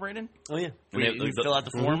that stuff, Brandon? Oh, yeah. Where you fill out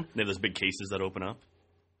the form? They have those big cases that open up,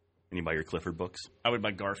 and you buy your Clifford books. I would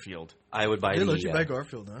buy Garfield. I would buy They let the... you buy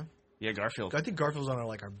Garfield, huh? Yeah, Garfield. I think Garfield's on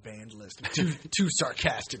our banned list. Too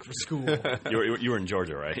sarcastic for school. You were in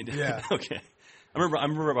Georgia, right? Yeah. Okay. I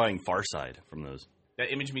remember buying Far Side from those.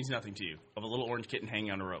 That image means nothing to you, of a little orange kitten hanging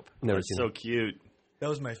on a rope. Never That's seen so it. cute. That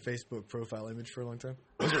was my Facebook profile image for a long time.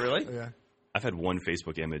 Was it really? Yeah. I've had one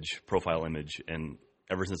Facebook profile image, and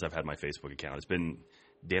ever since I've had my Facebook account, it's been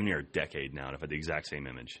damn near a decade now, and I've had the exact same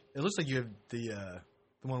image. It looks like you have the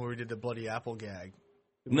one where we did the bloody apple gag.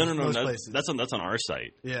 No. Places. That's on our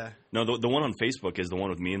site. Yeah. No, the one on Facebook is the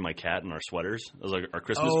one with me and my cat and our sweaters. It was like our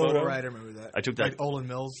Christmas Oh, photo. right, I remember that. I took that. Like Olin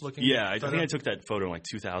Mills looking. Yeah, I photo? think I took that photo in like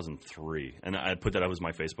 2003, and I put that up as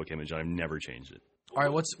my Facebook image, and I've never changed it. All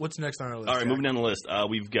right, what's next on our list? All right, Jack? moving down the list,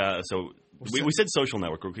 we've got we said Social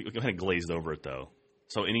Network. We kind of glazed over it though.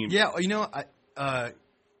 So Yeah, you know,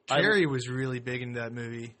 Carrie was really big into that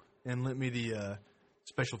movie and lent me the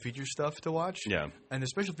special feature stuff to watch. Yeah, and the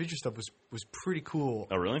special feature stuff was pretty cool.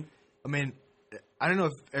 Oh, really? I mean, I don't know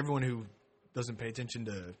if everyone who doesn't pay attention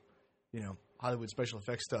to, Hollywood special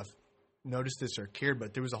effects stuff noticed this or cared,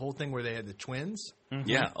 but there was a whole thing where they had the twins. Mm-hmm.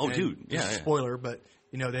 Yeah. Oh, and dude. Yeah. Spoiler, but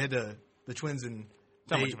they had the twins and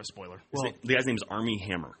It's not much of a spoiler. Well, the guy's name's Armie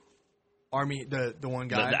Hammer. Army, the one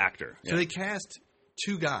guy, the actor. So they cast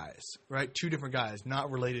two guys, right? Two different guys,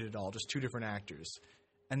 not related at all, just two different actors.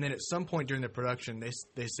 And then at some point during the production,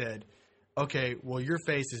 they said, "Okay, well, your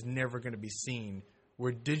face is never going to be seen.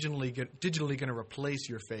 We're digitally going to replace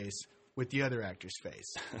your face with the other actor's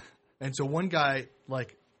face." And so one guy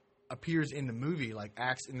appears in the movie,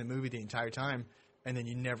 acts in the movie the entire time, and then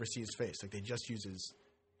you never see his face. Like they just use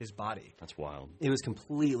his body. That's wild. It was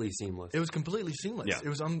completely seamless. It was completely seamless. Yeah. It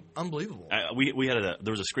was unbelievable. We had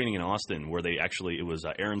there was a screening in Austin where it was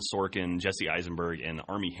Aaron Sorkin, Jesse Eisenberg, and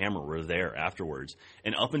Armie Hammer were there afterwards.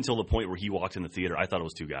 And up until the point where he walked in the theater, I thought it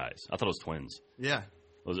was two guys. I thought it was twins. Yeah.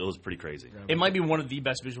 It was pretty crazy. It might be one of the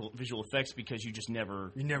best visual effects because you just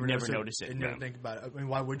never notice it. it. And never think about it. I mean,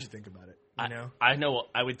 why would you think about it? I know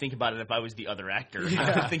I would think about it if I was the other actor. Yeah.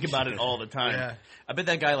 I would think about it all the time. Yeah. I bet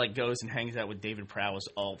that guy goes and hangs out with David Prowse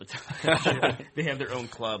all the time. They have their own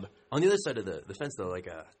club. On the other side of the fence, though,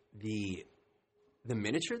 the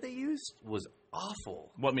miniature they used was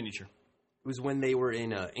awful. What miniature? It was when they were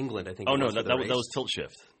in England, I think. Oh no, that was tilt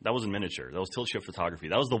shift. That wasn't miniature. That was tilt shift photography.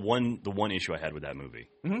 That was the one issue I had with that movie.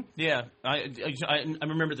 Mm-hmm. Yeah, I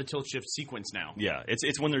remember the tilt shift sequence now. Yeah,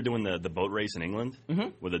 it's when they're doing the boat race in England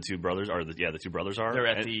where the two brothers are. The two brothers are. They're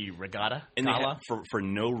at the regatta. And for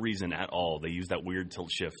no reason at all, they use that weird tilt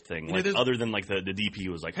shift thing. Other than the DP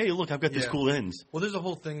was like, "Hey, look, I've got these cool lens." Well, there's a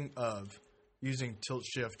whole thing of using tilt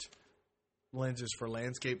shift lenses for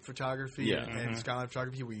landscape photography and skyline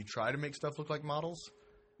photography where you try to make stuff look like models.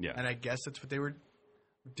 Yeah. And I guess that's what they were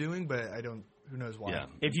doing, but who knows why. Yeah.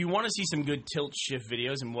 If you want to see some good tilt shift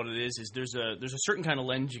videos, and what it is there's a certain kind of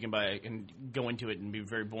lens you can buy and go into it and be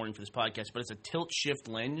very boring for this podcast, but it's a tilt shift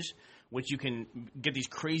lens, which you can get these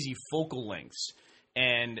crazy focal lengths.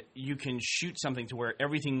 And you can shoot something to where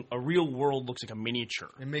a real world looks like a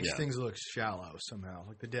miniature. It makes things look shallow somehow.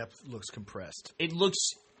 Like the depth looks compressed. It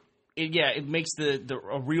makes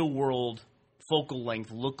a real world focal length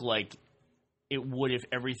look like it would if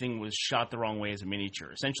everything was shot the wrong way as a miniature,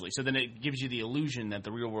 essentially. So then it gives you the illusion that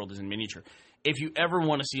the real world is in miniature. If you ever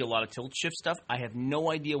want to see a lot of tilt shift stuff, I have no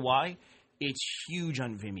idea why. It's huge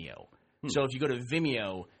on Vimeo. So if you go to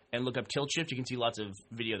Vimeo and look up tilt shift, you can see lots of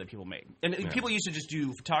video that people make. And people used to just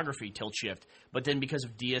do photography tilt shift, but then because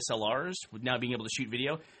of DSLRs, with now being able to shoot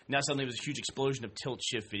video, now suddenly there's a huge explosion of tilt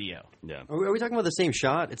shift video. Yeah. Are we talking about the same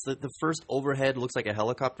shot? It's the first overhead looks like a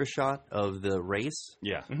helicopter shot of the race.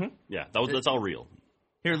 Yeah. Mm-hmm. Yeah. That's all real.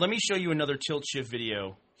 Here, let me show you another tilt shift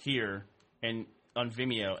video here and on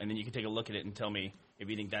Vimeo, and then you can take a look at it and tell me if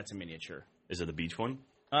you think that's a miniature. Is it the beach one?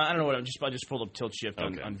 I don't know what I just pulled up tilt shift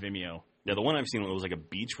on Vimeo. Yeah, the one I've seen was like a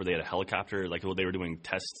beach where they had a helicopter, like they were doing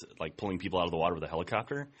tests, like pulling people out of the water with a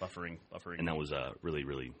helicopter. Buffering. And that was really,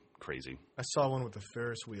 really crazy. I saw one with a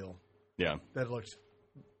Ferris wheel. Yeah. That looked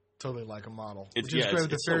totally like a model. It's great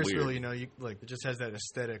with the Ferris so wheel, it just has that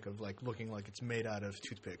aesthetic of looking like it's made out of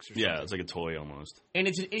toothpicks or something. Yeah, it's like a toy almost. And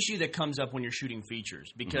it's an issue that comes up when you're shooting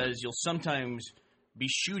features because you'll sometimes be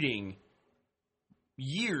shooting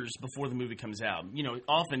years before the movie comes out.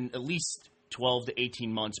 Often at least 12 to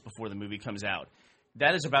 18 months before the movie comes out.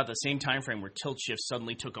 That is about the same time frame where tilt shift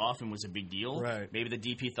suddenly took off and was a big deal. Right. Maybe the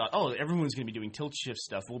DP thought, everyone's going to be doing tilt shift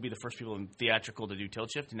stuff. We'll be the first people in theatrical to do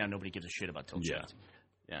tilt shift, and now nobody gives a shit about tilt shift.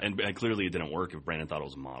 Yeah. And clearly it didn't work if Brandon thought it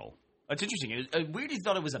was a model. That's interesting. Weird he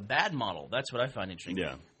thought it was a bad model. That's what I find interesting.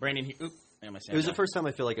 Yeah. Brandon, it was the first time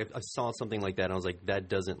I feel like I saw something like that, and I was like, that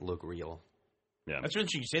doesn't look real. Yeah. That's really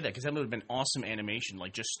interesting you say that, because that would have been awesome animation,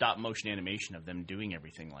 like just stop-motion animation of them doing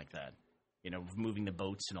everything like that. Moving the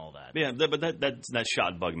boats and all that. Yeah, but that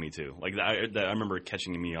shot bugged me too. Like I remember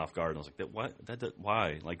catching me off guard, and I was like, "What?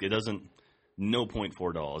 Why? Like it doesn't." no point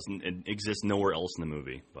for it all. It exists nowhere else in the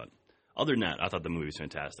movie. But other than that, I thought the movie was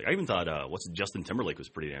fantastic. I even thought Justin Timberlake was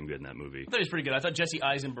pretty damn good in that movie. I thought he was pretty good. I thought Jesse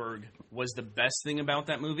Eisenberg was the best thing about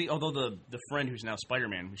that movie. Although the friend who's now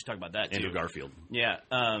Spider-Man, we should talk about that too. Andrew Garfield. Yeah,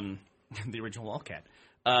 the original Wildcat.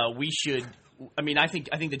 We should. I mean, I think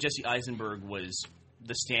that Jesse Eisenberg was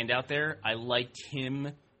the standout there. I liked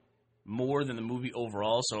him more than the movie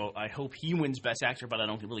overall, so I hope he wins Best Actor, but I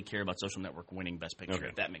don't really care about Social Network winning Best Picture,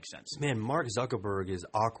 if that makes sense. Man, Mark Zuckerberg is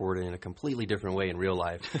awkward in a completely different way in real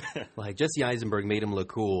life. Like, Jesse Eisenberg made him look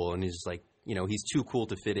cool, and he's just like, you know, he's too cool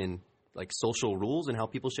to fit in, like, social rules and how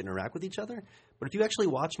people should interact with each other. But if you actually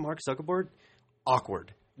watch Mark Zuckerberg,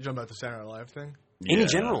 awkward. You talking about the Saturday Night Live thing? In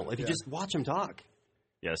general, if you just watch him talk.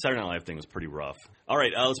 Yeah, the Saturday Night Live thing was pretty rough. All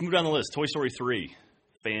right, let's move down the list. Toy Story 3.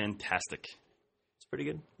 Fantastic. Pretty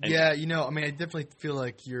good. Yeah, you know, I mean, I definitely feel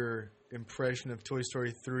like your impression of Toy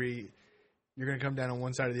Story 3, you're going to come down on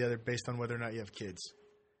one side or the other based on whether or not you have kids.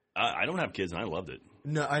 I don't have kids, and I loved it.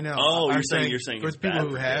 No, I know. Oh, you're saying for it's people bad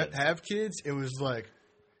who for have kids, it was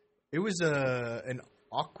an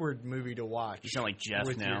awkward movie to watch. You sound like Jeff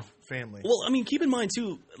with now. Your family. Well, I mean, keep in mind,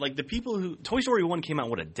 too, like, the people who... Toy Story 1 came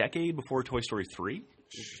out, a decade before Toy Story 3?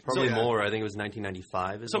 Probably more. I think it was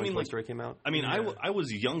 1995 is when Toy Story came out. I mean, I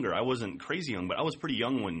was younger. I wasn't crazy young, but I was pretty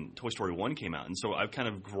young when Toy Story 1 came out. And so I've kind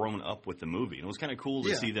of grown up with the movie. And it was kind of cool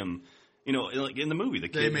to see them, you know, like in the movie, the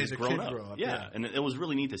kid has grown up. Grow up. Yeah, and it was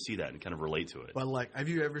really neat to see that and kind of relate to it. But, like, have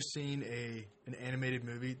you ever seen an animated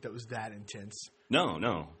movie that was that intense?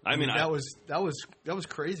 No. I mean, that was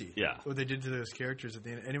crazy. Yeah. What they did to those characters at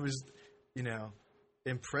the end. And it was, you know,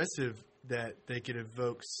 impressive that they could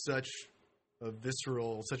evoke such a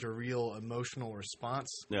visceral, such a real emotional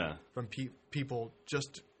response from people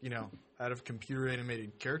just, you know, out of computer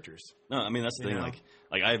animated characters. No, I mean, that's the thing. Know?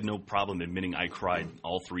 Like I have no problem admitting I cried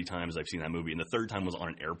all 3 times I've seen that movie, and the third time was on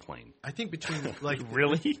an airplane. I think between, like...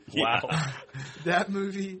 Really? Wow. That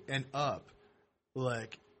movie and Up,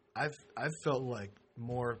 like, I've felt like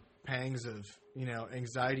more pangs of, you know,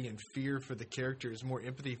 anxiety and fear for the characters, more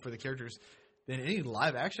empathy for the characters than any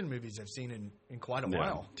live action movies I've seen in quite a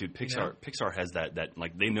while. Dude, Pixar has that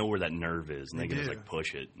like they know where that nerve is, and they can just like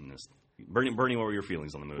push it. And this, Bernie, what were your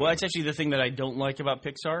feelings on the movie? Well, it's actually the thing that I don't like about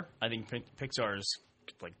Pixar. I think Pixar's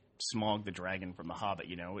like Smaug the dragon from The Hobbit.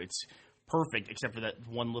 You know, it's perfect except for that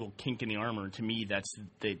one little kink in the armor. To me, that's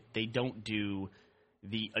they don't do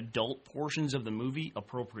the adult portions of the movie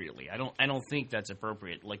appropriately. I don't think that's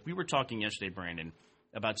appropriate. Like we were talking yesterday, Brandon,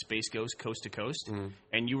 about Space Ghost Coast to Coast,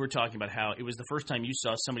 and you were talking about how it was the first time you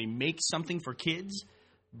saw somebody make something for kids,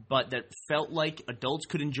 but that felt like adults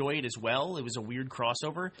could enjoy it as well. It was a weird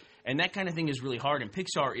crossover, and that kind of thing is really hard, and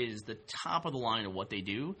Pixar is the top of the line of what they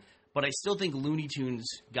do, but I still think Looney Tunes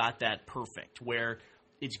got that perfect, where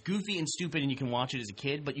it's goofy and stupid and you can watch it as a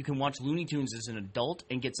kid, but you can watch Looney Tunes as an adult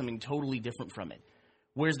and get something totally different from it.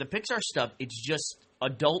 Whereas the Pixar stuff, it's just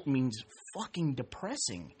adult means fucking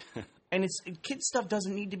depressing. And kid stuff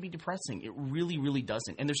doesn't need to be depressing. It really, really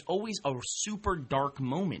doesn't. And there's always a super dark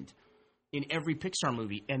moment in every Pixar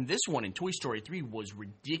movie. And this one in Toy Story 3 was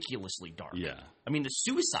ridiculously dark. Yeah. I mean, the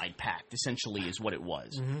Suicide Pact essentially is what it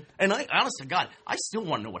was. Mm-hmm. And honest to God, I still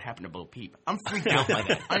want to know what happened to Bo Peep. I'm freaked out by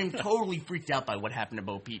that. I'm totally freaked out by what happened to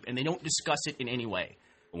Bo Peep. And they don't discuss it in any way.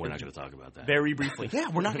 We're not going to talk about that. Very briefly. Yeah,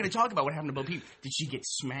 we're not going to talk about what happened to Bo Peep. Did she get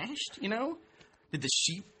smashed, you know? Did the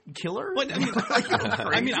sheep kill her? But,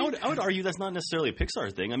 I mean, I would argue that's not necessarily a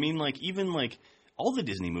Pixar thing. I mean, like, even, like, all the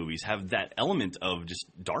Disney movies have that element of just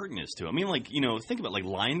darkness to it. I mean, like, you know, think about, like,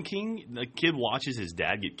 Lion King. The kid watches his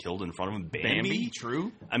dad get killed in front of him. Bambi?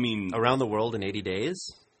 True. I mean... Around the World in 80 Days?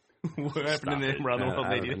 What happened in Around the World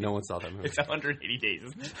in 80 Days? No one saw that movie. It's 180 days,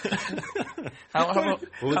 isn't it?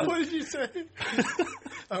 What did you say?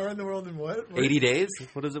 Around the World in what? 80 Days?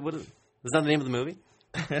 What is it? Is that the name of the movie?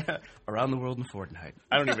 Around the World in Fortnite.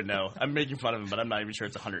 I don't even know. I'm making fun of him, but I'm not even sure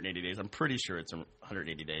it's 180 days. I'm pretty sure it's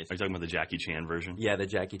 180 days. Are you talking about the Jackie Chan version? Yeah, the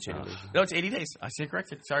Jackie Chan version. No, it's 80 days. I stand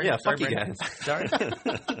corrected. Sorry. Yeah, sorry, fuck you guys. Sorry.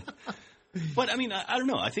 But, I mean, I don't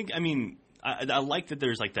know. I like that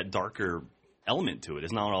there's, like, that darker element to it.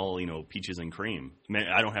 It's not all, you know, peaches and cream. I mean,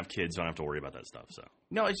 I don't have kids, so I don't have to worry about that stuff, so.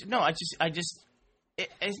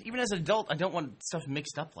 Even as an adult, I don't want stuff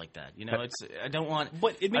mixed up like that. You know, I don't want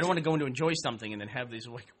to go in to enjoy something and then have these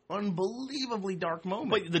like unbelievably dark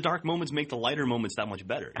moments. But the dark moments make the lighter moments that much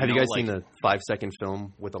better. Have you guys seen the 5-second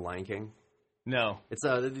film with the Lion King? No. It's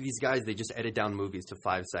these guys, they just edit down movies to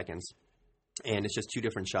 5 seconds, and it's just 2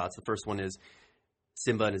 different shots. The first one is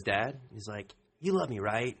Simba and his dad. He's like, "You love me,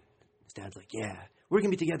 right?" His dad's like, "Yeah. We're gonna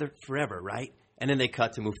be together forever, right?" And then they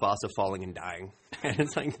cut to Mufasa falling and dying. And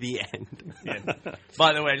it's like the end. Yeah.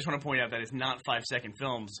 By the way, I just want to point out that it's not 5-second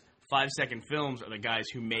films. 5-second films are the guys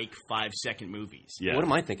who make 5-second movies. Yeah. What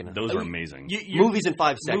am I thinking of? Those are amazing. Movies in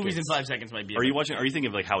 5 seconds. Movies in 5 seconds might be. Are you watching? Are you thinking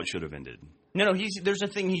of like How It Should Have Ended? No. There's a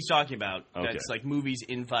thing he's talking about Okay. that's like movies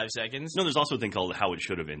in 5 seconds. No, there's also a thing called How It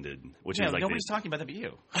Should Have Ended, which is like nobody's talking about that but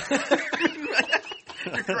you.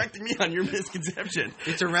 You're correcting me on your misconception.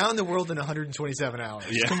 It's around the world in 127 hours.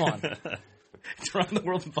 Yeah. Come on. It's around the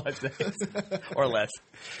world in 5 seconds or less.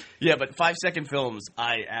 Yeah, but 5-second films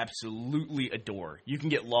I absolutely adore. You can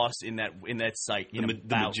get lost in that site. The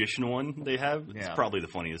magician one they have. It's Yeah. probably the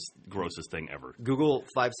funniest, grossest thing ever. Google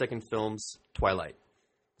 5-second films Twilight.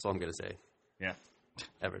 That's all I'm going to say. Yeah.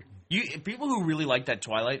 Ever. People who really like that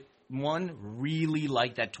Twilight one really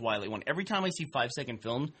like that Twilight one. Every time I see 5-second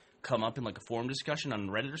films come up in like a forum discussion on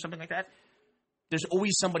Reddit or something like that, there's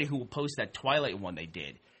always somebody who will post that Twilight one they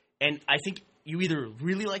did. And I think you either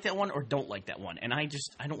really like that one or don't like that one. And I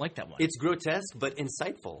don't like that one. It's grotesque but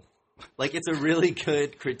insightful. Like, it's a really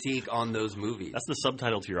good critique on those movies. That's the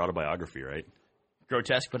subtitle to your autobiography, right?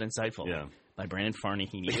 Grotesque but insightful. Yeah. By Brandon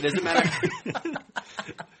Farnahini. It doesn't matter.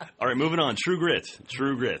 All right, moving on. True Grit.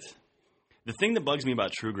 True Grit. The thing that bugs me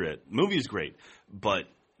about True Grit, movie is great, but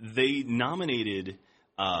they nominated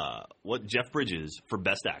Jeff Bridges for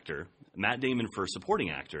Best Actor, Matt Damon for Supporting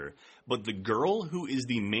Actor, but the girl who is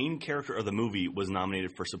the main character of the movie was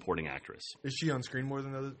nominated for Supporting Actress. Is she on screen more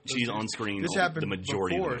than those? She's on screen This happened the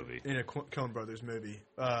majority before of the movie. in a Coen Brothers movie.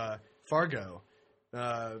 Fargo.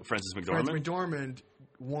 Frances McDormand? Frances McDormand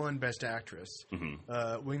won Best Actress.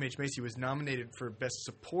 Mm-hmm. William H. Macy was nominated for Best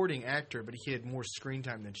Supporting Actor, but he had more screen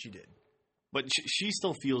time than she did. But she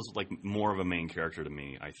still feels like more of a main character to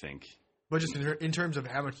me, I think. But just in terms of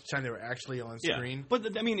how much time they were actually on screen. Yeah. But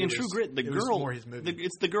in True Grit, the girl, more his movie.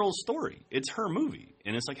 it's the girl's story. It's her movie,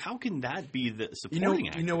 and it's like, how can that be the supporting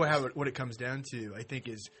actress? You know what it comes down to? I think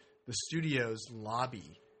is the studios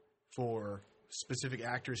lobby for specific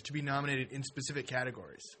actors to be nominated in specific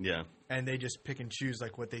categories. Yeah, and they just pick and choose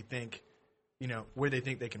like what they think, where they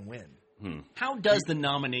think they can win. How does the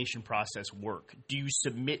nomination process work? Do you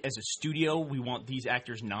submit as a studio, we want these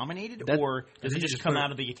actors nominated, or does it just come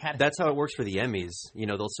out of the Academy? That's how it works for the Emmys.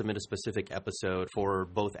 They'll submit a specific episode for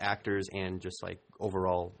both actors and just like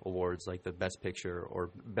overall awards, like the Best Picture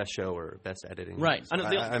or Best Show or Best Editing. Right.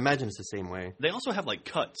 I imagine it's the same way. They also have like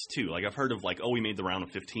cuts too. Like I've heard of like, we made the round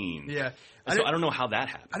of 15. Yeah. I don't know how that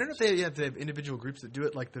happens. I don't know if they have individual groups that do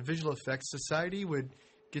it. Like the Visual Effects Society would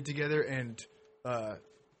get together and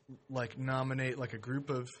like nominate like a group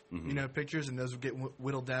of pictures, and those would get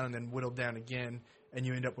whittled down and then whittled down again, and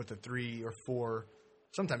you end up with a 3 or 4,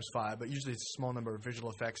 sometimes 5, but usually it's a small number of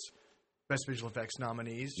best visual effects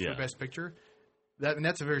nominees for Best Picture.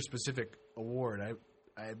 That's a very specific award.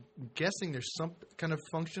 I'm guessing there's some kind of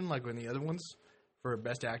function like in the other ones for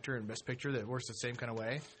Best Actor and Best Picture that works the same kind of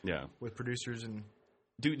way. Yeah, with producers and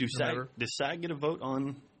does SAG get a vote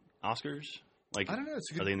on Oscars? Like, I don't know.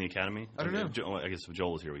 Are they in the Academy? I don't know. I guess if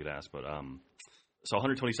Joel was here, we could ask. But so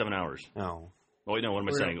 127 hours. Oh. Oh wait, no. What am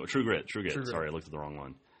I saying? True Grit. Sorry, I looked at the wrong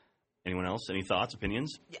one. Anyone else? Any thoughts,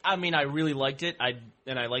 opinions? I mean, I really liked it. I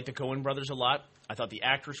liked the Coen brothers a lot. I thought the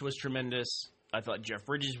actress was tremendous. I thought Jeff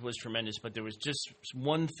Bridges was tremendous. But there was just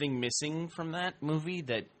one thing missing from that movie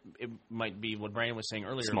that it might be what Brandon was saying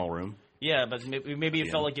earlier. Small room. Yeah, but maybe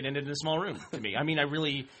it felt like it ended in a small room to me. I mean,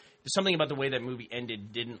 there's something about the way that movie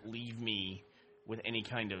ended didn't leave me with any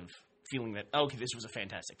kind of feeling that, okay, this was a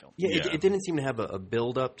fantastic film. Yeah, it didn't seem to have a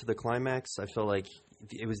build-up to the climax. I felt like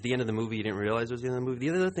it was the end of the movie. You didn't realize it was the end of the movie.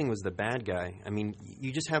 The other thing was the bad guy. I mean,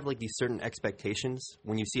 you just have like these certain expectations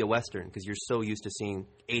when you see a Western because you're so used to seeing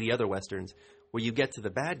 80 other Westerns where you get to the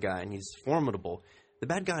bad guy and he's formidable. The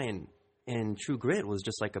bad guy in True Grit was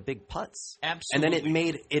just like a big putz. Absolutely. And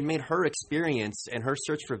then it made her experience and her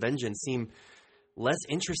search for vengeance seem less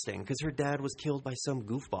interesting because her dad was killed by some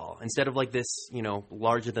goofball instead of like this,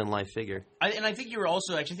 larger than life figure. I think you're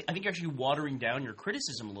also actually watering down your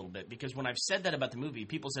criticism a little bit because when I've said that about the movie,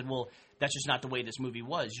 people said, well, that's just not the way this movie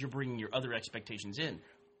was. You're bringing your other expectations in.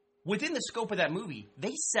 Within the scope of that movie,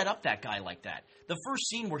 they set up that guy like that. The first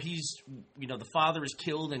scene where he's, the father is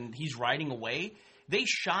killed and he's riding away, they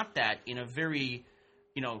shot that in a very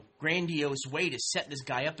grandiose way to set this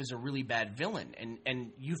guy up as a really bad villain.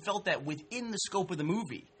 And you felt that within the scope of the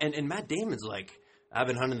movie. And Matt Damon's like, I've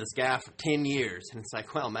been hunting this guy for 10 years. And it's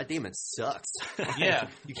like, wow, Matt Damon sucks. Yeah.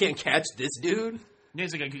 You can't catch this dude? Yeah,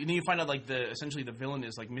 it's like and then you find out like essentially the villain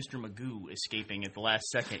is like Mr. Magoo escaping at the last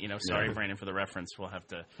second. Sorry, Brandon, for the reference. We'll have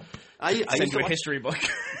to send you a history book.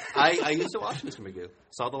 I used to watch Mr. Magoo.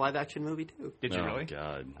 Saw the live action movie too. Did you really? Oh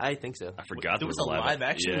God, I think so. I forgot there was a live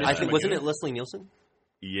action. Yeah. I think wasn't it Leslie Nielsen?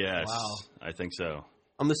 Yes. Wow. I think so.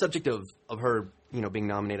 On the subject of her, being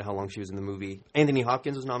nominated, how long she was in the movie, Anthony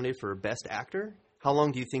Hopkins was nominated for Best Actor. How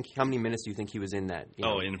many minutes do you think he was in that?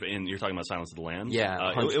 And you're talking about Silence of the Lambs?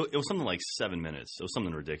 Yeah. It was something like 7 minutes. It was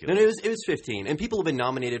something ridiculous. No, it was 15. And people have been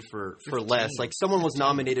nominated for less. Like, someone was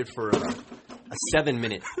nominated for a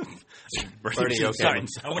 7-minute. Bernie, okay. Sorry,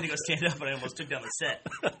 I wanted to go stand up, but I almost took down the set.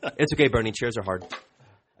 It's okay, Bernie. Chairs are hard.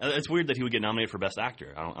 It's weird that he would get nominated for Best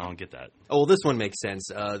Actor. I don't get that. Oh, well, this one makes sense.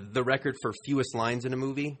 The record for fewest lines in a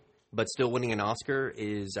movie, but still winning an Oscar,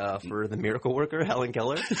 is for The Miracle Worker, Helen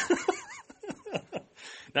Keller.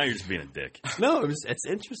 Now you're just being a dick. No, it's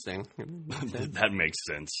interesting. That makes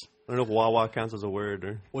sense. I don't know if Wawa counts as a word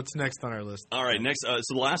or. What's next on our list? All right, next. So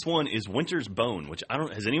the last one is Winter's Bone, which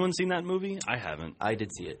has anyone seen that movie? I haven't. I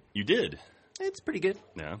did see it. You did? It's pretty good.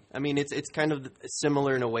 Yeah. I mean, it's kind of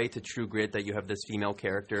similar in a way to True Grit, that you have this female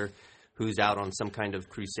character who's out on some kind of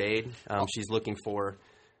crusade. She's looking for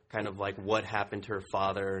kind of like what happened to her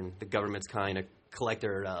father, and the government's kind of collect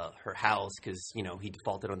her house because he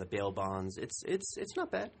defaulted on the bail bonds. It's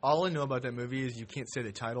not bad. All I know about that movie is you can't say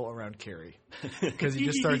the title around Carrie because he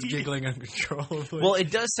just starts giggling uncontrollably. Well,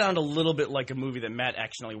 it does sound a little bit like a movie that Matt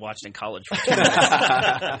accidentally watched in college.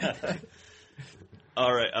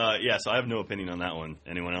 All right, so I have no opinion on that one.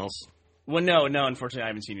 Anyone else? Well, no, unfortunately, I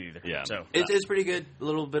haven't seen it either. Yeah, so it's pretty good. A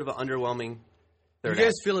little bit of an underwhelming. You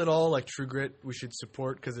guys feel at all like True Grit we should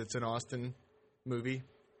support because it's an Austin movie?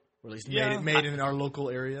 Or at least made in our local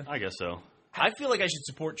area? I guess so. I feel like I should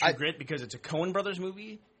support True Grit because it's a Coen Brothers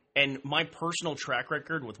movie, and my personal track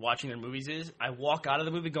record with watching their movies is I walk out of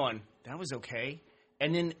the movie going, that was okay,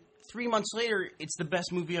 and then 3 months later, it's the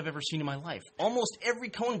best movie I've ever seen in my life. Almost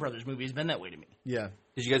every Coen Brothers movie has been that way to me. Yeah.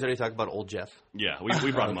 Did you guys already talk about Old Jeff? Yeah,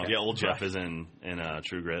 we brought him up. Yeah, Old Jeff is in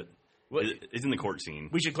True Grit. He's in the court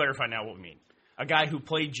scene. We should clarify now what we mean. A guy who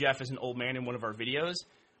played Jeff as an old man in one of our videos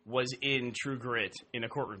was in True Grit in a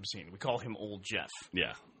courtroom scene. We call him Old Jeff.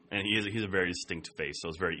 Yeah, and he's a very distinct face, so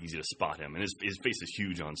it's very easy to spot him. And his face is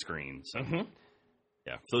huge on screen. So,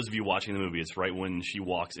 yeah, for those of you watching the movie, it's right when she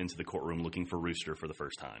walks into the courtroom looking for Rooster for the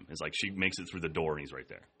first time. It's like she makes it through the door and he's right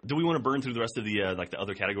there. Do we want to burn through the rest of the the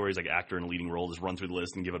other categories, like actor and leading role, just run through the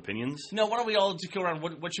list and give opinions? No, why don't we all just go around?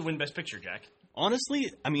 What should win Best Picture, Jack?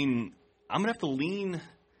 Honestly, I mean, I'm going to have to lean.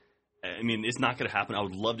 I mean, it's not going to happen. I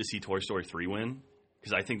would love to see Toy Story 3 win,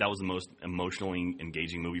 because I think that was the most emotionally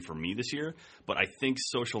engaging movie for me this year. But I think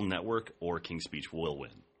Social Network or King's Speech will win.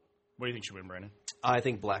 What do you think should win, Brandon? I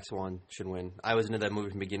think Black Swan should win. I was into that movie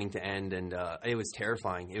from beginning to end, and it was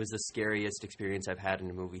terrifying. It was the scariest experience I've had in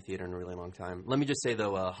a movie theater in a really long time. Let me just say,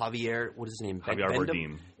 though, Javier, what is his name? Javier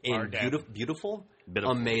Bardem. In Beautiful?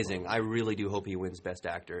 Amazing. I really do hope he wins Best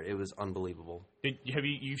Actor. It was unbelievable.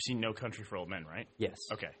 You've seen No Country for Old Men, right? Yes.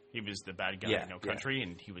 Okay. He was the bad guy in No Country,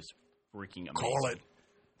 and he was freaking amazing. Call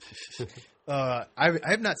it. I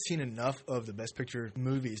have not seen enough of the Best Picture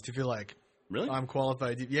movies to feel like really I'm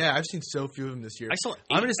qualified. Yeah, I've seen so few of them this year. I saw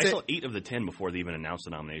 8 of the 10 before they even announced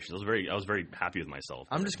the nominations. I was very happy with myself.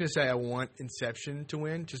 I'm just gonna say I want Inception to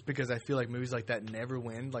win, just because I feel like movies like that never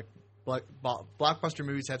win. Like blockbuster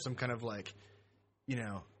movies have some kind of like,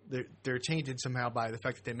 they're tainted somehow by the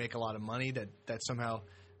fact that they make a lot of money. That somehow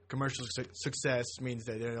commercial success means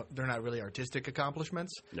that they're not really artistic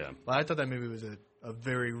accomplishments. Yeah. But I thought that movie was a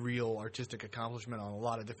very real artistic accomplishment on a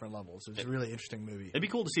lot of different levels. It was a really interesting movie. It'd be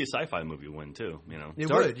cool to see a sci-fi movie win too. It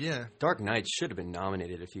would, yeah. Dark Knight should have been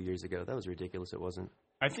nominated a few years ago. That was ridiculous. It wasn't.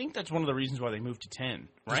 I think that's one of the reasons why they moved to 10,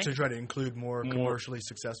 right? Just to try to include more commercially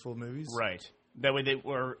successful movies. Right. That way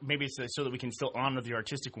maybe it's so that we can still honor the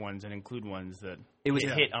artistic ones and include ones that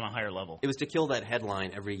hit on a higher level. It was to kill that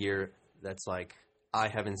headline every year that's like, I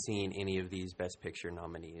haven't seen any of these Best Picture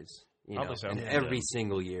nominees. And every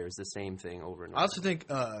single year is the same thing over and over. I also think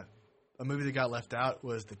a movie that got left out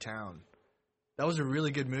was The Town. That was a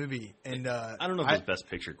really good movie. And I don't know if it was Best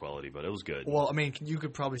Picture quality, but it was good. Well, I mean, you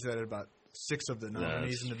could probably say that about 6 of the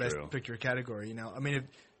nominees in the Best Picture category. I mean, if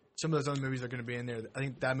some of those other movies are going to be in there, I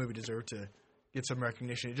think that movie deserved to get some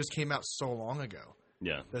recognition. It just came out so long ago.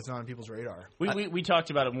 Yeah. That's not on people's radar. We talked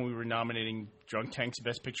about it when we were nominating Drunk Tank's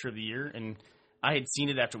Best Picture of the Year, and I had seen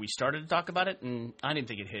it after we started to talk about it, and I didn't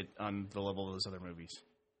think it hit on the level of those other movies.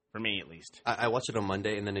 For me, at least. I watched it on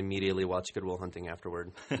Monday and then immediately watched Good Will Hunting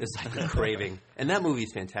afterward. It's like a craving. And that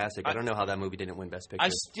movie's fantastic. I don't know how that movie didn't win Best Picture. I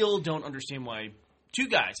still don't understand why... Two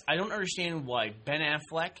guys. I don't understand why Ben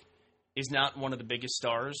Affleck is not one of the biggest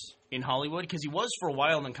stars in Hollywood, because he was for a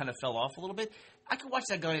while and then kind of fell off a little bit. I could watch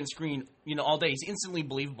that guy on screen, all day. He's instantly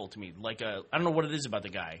believable to me. Like, I don't know what it is about the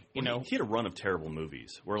guy. He had a run of terrible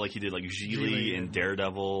movies where, like, he did like Gigli and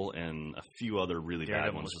Daredevil and a few other really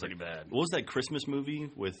bad ones. Was pretty bad. What was that Christmas movie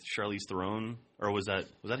with Charlize Theron? Or was that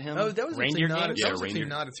him? Oh, that was Reindeer actually Games? actually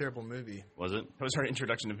not a terrible movie. Was it? That was her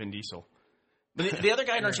introduction to Vin Diesel. But the other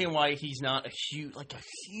guy, I don't understand why he's not a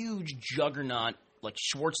huge juggernaut, like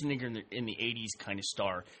Schwarzenegger in the 80s kind of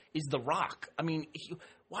star, is The Rock. I mean,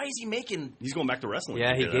 why is he making... He's going back to wrestling.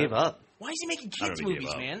 Yeah, he gave up. Why is he making kids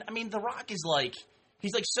movies, man? I mean, The Rock is like...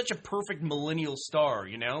 He's like such a perfect millennial star,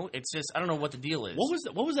 It's just... I don't know what the deal is.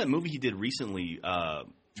 What was that movie he did recently?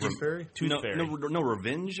 Tooth Fairy? Tooth Fairy. No,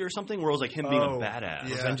 Revenge or something, where it was like him being a badass.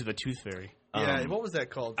 Yeah. Revenge of the Tooth Fairy. Yeah, what was that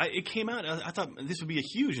called? It came out. I thought this would be a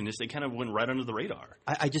huge, and they kind of went right under the radar.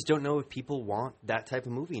 I just don't know if people want that type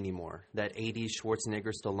of movie anymore. That 80s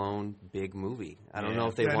Schwarzenegger Stallone big movie. I don't know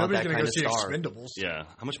if they want that kind of star. Expendables. Yeah,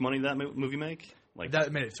 how much money did that movie make? Like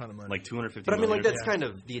that made a ton of money. Like $250 But I mean, million. like that's kind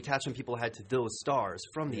of the attachment people had to those stars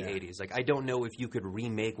from the 80s. Like I don't know if you could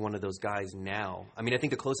remake one of those guys now. I mean, I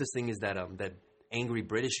think the closest thing is that angry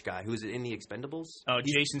British guy who's in the Expendables. Oh,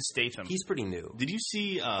 Jason Statham. He's pretty new. Did you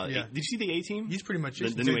see? Did you see the A-Team? He's pretty much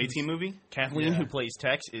the new A-Team movie. Kathleen, who plays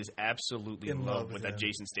Tex, is absolutely in love with him. that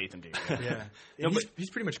Jason Statham dude. Yeah, he's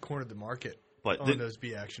pretty much cornered the market on those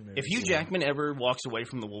B action movies. If Hugh Jackman ever walks away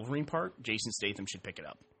from the Wolverine part, Jason Statham should pick it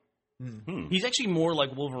up. He's actually more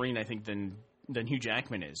like Wolverine, I think, than Hugh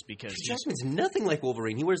Jackman is because Hugh Jackman's nothing like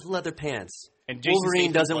Wolverine. He wears leather pants. And Jason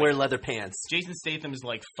Wolverine Statham's doesn't wear leather pants. Jason Statham is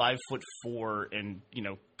like 5'4" and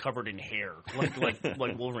covered in hair,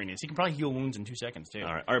 like Wolverine is. He can probably heal wounds in 2 seconds too.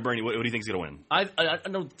 All right, Bernie. What do you think's gonna win? I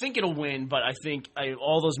don't think it'll win, but I think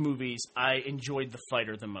all those movies I enjoyed The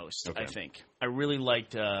Fighter the most. Okay. I think I really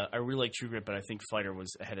liked True Grit, but I think Fighter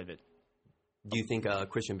was ahead of it. Do you think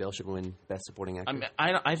Christian Bale should win Best Supporting Actor?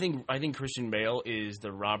 I think Christian Bale is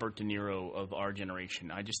the Robert De Niro of our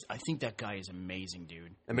generation. I think that guy is amazing,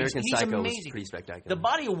 dude. American He's Psycho amazing. is pretty spectacular. The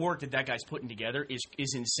body of work that guy's putting together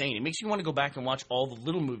is insane. It makes you want to go back and watch all the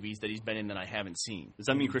little movies that he's been in that I haven't seen. Does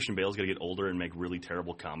that mean Christian Bale's going to get older and make really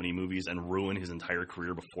terrible comedy movies and ruin his entire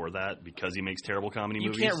career before that because he makes terrible comedy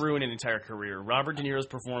movies? You can't ruin an entire career. Robert De Niro's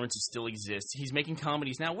performances still exist. He's making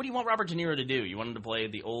comedies now. What do you want Robert De Niro to do? You want him to play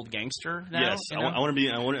the old gangster now? Yes, I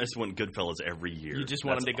just want Goodfellas every year. You just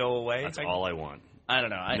want him to go away? That's all I want. I don't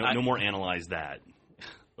know. No more Analyze That.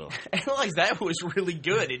 Analyze That was really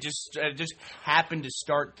good. It just happened to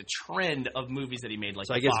start the trend of movies that he made. Like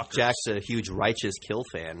so I guess Fockers. Jack's a huge Righteous Kill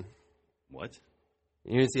fan. What?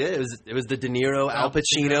 You didn't see it? It was the De Niro, Al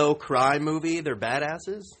Pacino crime movie. They're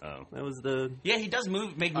badasses. Oh. That was the... Yeah, he does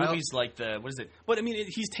make movies like the... What is it? But, I mean,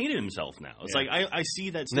 he's tainted himself now. It's like, I see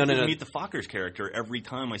that Meet the Fockers character every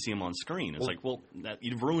time I see him on screen. It's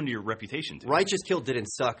you've ruined your reputation, too. Righteous Kill didn't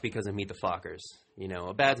suck because of Meet the Fockers.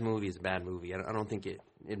 A bad movie is a bad movie. I don't think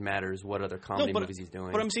it matters what other comedy movies he's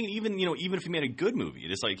doing. But I'm saying even if he made a good movie,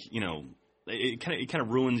 it's like, it kind of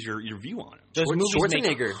ruins your view on him. Those movies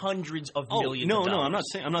make Schwarzenegger hundreds of millions. No, I'm not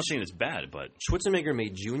saying it's bad, but Schwarzenegger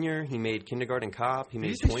made Junior. He made Kindergarten Cop. He made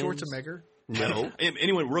Did you say Twins. Schwarzenegger? No.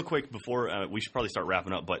 Anyway, real quick before we should probably start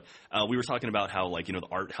wrapping up, but we were talking about how the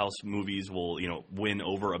art house movies will win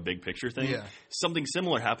over a big picture thing. Yeah. Something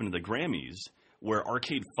similar happened to the Grammys, where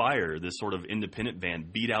Arcade Fire, this sort of independent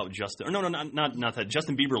band, beat out Justin. Or no, not that.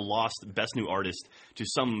 Justin Bieber lost Best New Artist to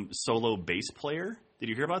some solo bass player. Did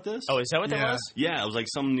you hear about this? Oh, is that what that was? Yeah, it was like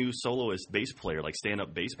some new soloist bass player, like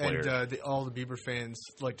stand-up bass player. And all the Bieber fans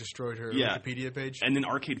destroyed her Wikipedia page. And then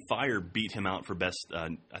Arcade Fire beat him out for best,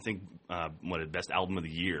 best album of the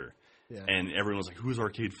year. Yeah. And everyone was like, "Who's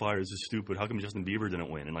Arcade Fire? This is stupid. How come Justin Bieber didn't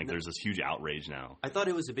win?" And there's this huge outrage now. I thought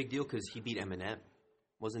it was a big deal because he beat Eminem.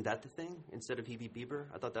 Wasn't that the thing? Instead of he beat Bieber?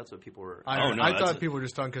 I thought that's what people were... I thought people were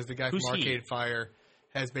just talking because the guy from Arcade Fire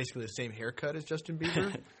has basically the same haircut as Justin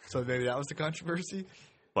Bieber. So maybe that was the controversy.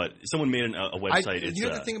 But someone made a website.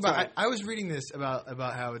 The thing about... I was reading this about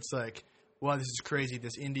how it's like, wow, this is crazy.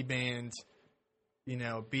 This indie band,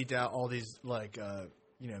 beat out all these,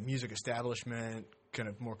 music establishment, kind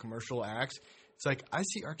of more commercial acts. It's like, I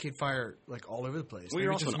see Arcade Fire, all over the place. Well,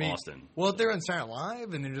 you're also in Austin. Well, they're on Saturday Night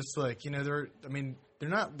Live, and they're just they're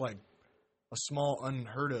not, a small,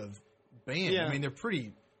 unheard of band. Yeah. I mean, they're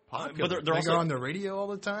pretty popular. But they're also on the radio all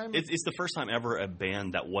the time. It's the first time ever a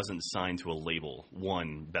band that wasn't signed to a label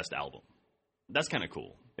won Best Album. That's kind of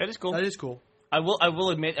cool. That is cool. That is cool. I will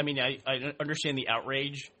admit, I understand the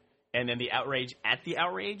outrage, and then the outrage at the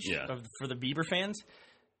outrage for the Bieber fans.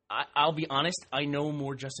 I'll be honest, I know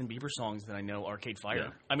more Justin Bieber songs than I know Arcade Fire. Yeah.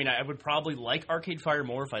 I mean, I would probably like Arcade Fire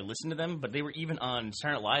more if I listened to them, but they were even on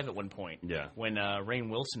Saturday Night Live at one point. Yeah. When Rainn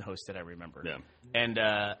Wilson hosted, I remember. Yeah. And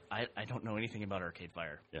I don't know anything about Arcade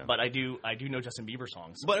Fire. Yeah. But I do know Justin Bieber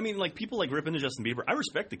songs. But I mean, like, people like rip into Justin Bieber. I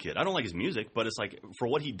respect the kid. I don't like his music, but it's like, for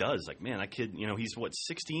what he does, like, man, that kid, he's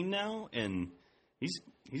 16 now, and he's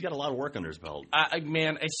got a lot of work under his belt.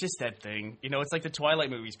 Man, it's just that thing. It's like the Twilight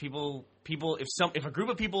movies. People, if a group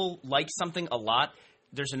of people like something a lot,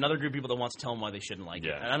 there's another group of people that wants to tell them why they shouldn't like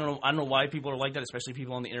it. And I don't know why people are like that, especially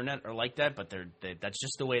people on the internet are like that, but that's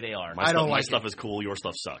just the way they are. My stuff is cool, your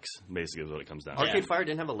stuff sucks, basically, is what it comes down to. Arcade Fire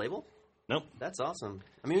didn't have a label? Nope. That's awesome.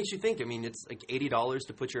 I mean, what you think? I mean, it's like $80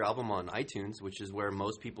 to put your album on iTunes, which is where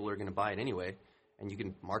most people are going to buy it anyway. And you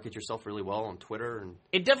can market yourself really well on Twitter. And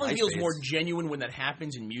it definitely MySpace. feels more genuine when that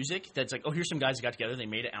happens in music. That's like, oh, here's some guys that got together, they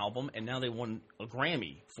made an album, and now they won a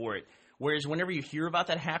Grammy for it. Whereas whenever you hear about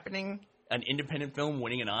that happening, an independent film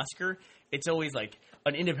winning an Oscar, it's always like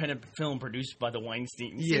an independent film produced by the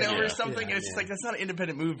Weinsteins, or something. And it's just like, that's not an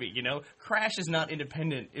independent movie, Crash is not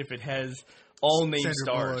independent if it has all named Sandra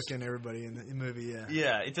stars. Bullock and everybody in the movie,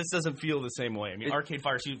 Yeah, it just doesn't feel the same way. I mean, Arcade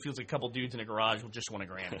Fire feels like a couple dudes in a garage who just won a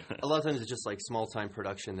Grammy. A lot of times it's just like small-time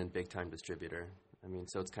production and big-time distributor. I mean,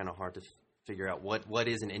 so it's kind of hard to figure out what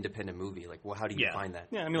is an independent movie. Like, well, how do you find that?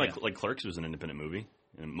 Yeah, I mean, like Clerks was an independent movie.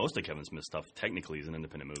 And most of Kevin Smith's stuff technically is an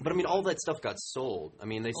independent movie. But I mean, all that stuff got sold. I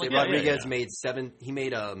mean, they say Rodriguez made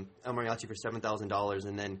El Mariachi for $7,000,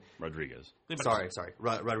 and then Rodriguez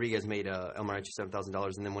made El Mariachi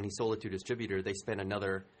 $7,000, and then when he sold it to a distributor, they spent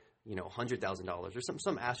another, $100,000 or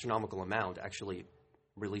some astronomical amount actually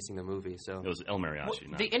releasing the movie. So it was El Mariachi.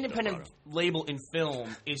 Well, the independent label in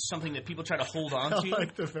film is something that people try to hold on to. I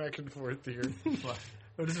like the back and forth here.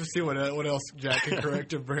 Let's just see what else Jack can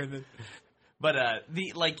correct of Brandon. But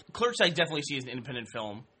Clerks, I definitely see as an independent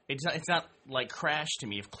film. It's not like Crash to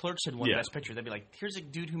me. If Clerks had won Best Picture, they'd be like, here's a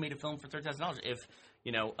dude who made a film for $30,000. If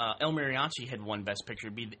El Mariachi had won Best Picture,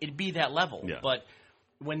 it'd be that level. Yeah. But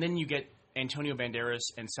when then you get Antonio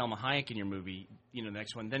Banderas and Salma Hayek in your movie, the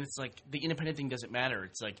next one, then it's like the independent thing doesn't matter.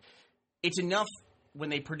 It's like it's enough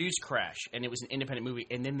when they produced Crash and it was an independent movie,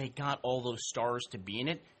 and then they got all those stars to be in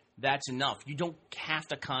it. That's enough. You don't have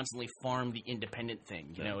to constantly farm the independent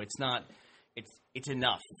thing. It's not. It's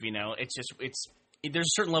enough, there's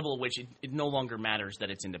a certain level at which it no longer matters that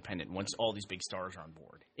it's independent once all these big stars are on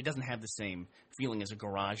board. It doesn't have the same feeling as a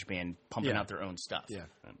garage band pumping out their own stuff. Yeah.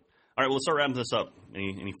 All right, well, let's start wrapping this up.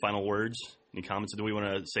 Any final words? Any comments? Do we want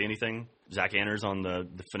to say anything? Zach Anders on the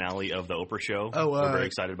finale of the Oprah show. We're very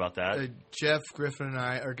excited about that. Jeff, Griffin, and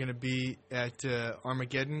I are going to be at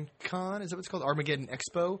Armageddon Con. Is that what it's called? Armageddon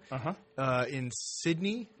Expo in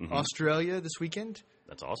Sydney, Australia this weekend.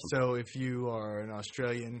 That's awesome. So if you are an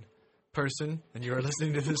Australian person and you are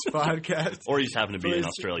listening to this podcast, or you just happen to be in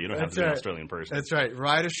Australia, you don't have to be an Australian person. That's right.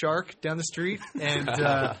 Ride a shark down the street and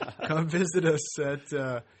come visit us at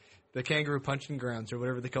the Kangaroo Punching Grounds or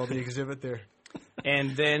whatever they call the exhibit there.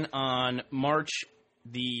 And then on March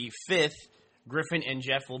the 5th, Griffin and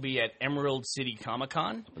Jeff will be at Emerald City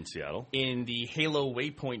Comic-Con in Seattle in the Halo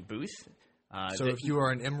Waypoint booth. So if you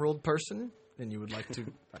are an Emerald person and you would like to,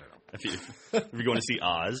 I don't know. If you're going to see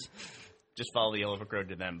Oz, just follow the Yellow Brick Road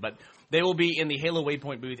to them. But they will be in the Halo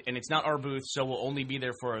Waypoint booth, and it's not our booth, so we'll only be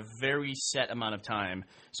there for a very set amount of time.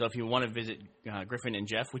 So if you want to visit Griffin and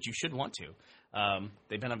Jeff, which you should want to,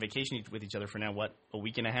 they've been on vacation with each other for now, a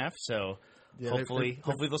week and a half? So hopefully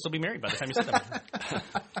they'll still be married by the time you see them.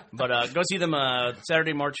 But go see them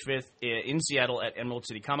Saturday, March 5th in Seattle at Emerald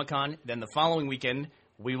City Comic-Con. Then the following weekend,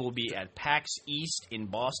 we will be at PAX East in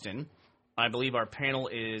Boston. I believe our panel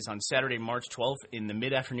is on Saturday, March 12th in the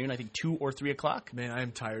mid-afternoon, I think 2 or 3 o'clock. Man, I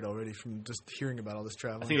am tired already from just hearing about all this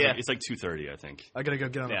travel. I think it's like 2:30, I think. I got to go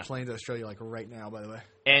get on a plane to Australia right now, by the way.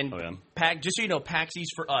 And just so you know, PAX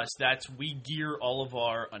East for us, we gear all of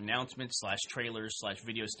our announcements /trailers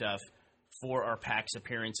 /video stuff for our PAX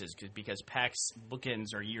appearances because PAX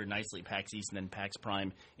bookends our year nicely, PAX East and then PAX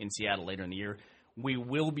Prime in Seattle later in the year. We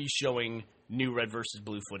will be showing new Red vs.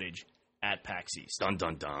 Blue footage at PAX East. Dun,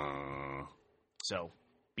 dun, dun. So,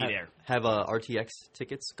 be there. Have RTX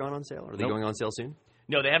tickets gone on sale? Are they going on sale soon?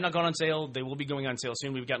 No, they have not gone on sale. They will be going on sale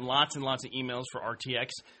soon. We've gotten lots and lots of emails for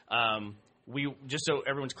RTX. Just so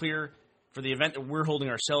everyone's clear, for the event that we're holding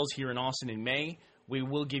ourselves here in Austin in May, we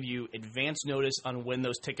will give you advance notice on when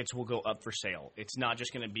those tickets will go up for sale. It's not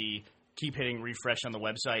just going to be keep hitting refresh on the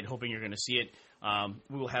website, hoping you're going to see it.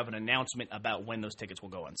 We will have an announcement about when those tickets will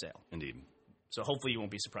go on sale. Indeed. So hopefully you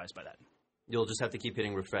won't be surprised by that. You'll just have to keep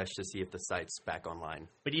hitting refresh to see if the site's back online.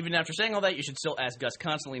 But even after saying all that, you should still ask Gus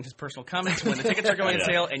constantly in his personal comments when the tickets are going on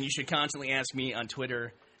sale, and you should constantly ask me on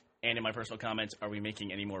Twitter And in my personal comments, are we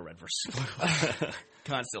making any more red versus blue?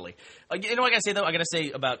 Constantly. You know what I gotta say, though? I gotta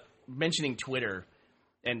say about mentioning Twitter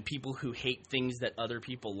and people who hate things that other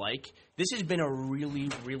people like. This has been a really,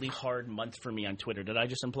 really hard month for me on Twitter. Did I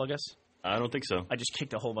just unplug us? I don't think so. I just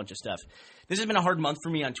kicked a whole bunch of stuff. This has been a hard month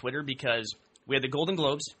for me on Twitter because we had the Golden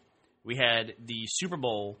Globes, we had the Super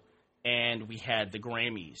Bowl, and we had the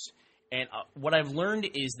Grammys. And what I've learned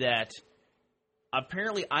is that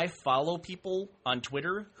apparently I follow people on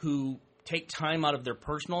Twitter who take time out of their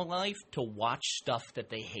personal life to watch stuff that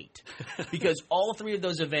they hate. Because all three of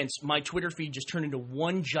those events, my Twitter feed just turned into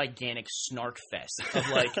one gigantic snark fest of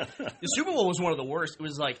like, the Super Bowl was one of the worst. It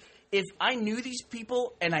was like, if I knew these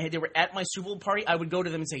people and they were at my Super Bowl party, I would go to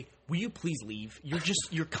them and say, will you please leave?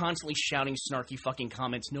 You're constantly shouting snarky fucking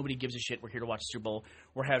comments. Nobody gives a shit. We're here to watch the Super Bowl.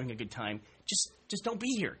 We're having a good time. Just don't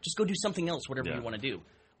be here. Just go do something else, whatever you want to do.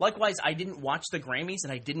 Likewise, I didn't watch the Grammys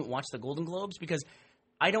and I didn't watch the Golden Globes because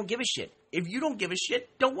I don't give a shit. If you don't give a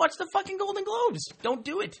shit, don't watch the fucking Golden Globes. Don't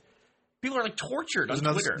do it. People are like tortured on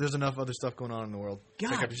Twitter. There's enough other stuff going on in the world. God.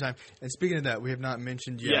 Take up your time. And speaking of that, we have not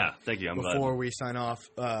mentioned yet. Yeah, thank you. I'm before glad. we sign off,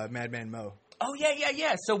 Madman Mo. Oh,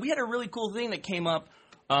 yeah. So we had a really cool thing that came up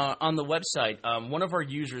on the website. One of our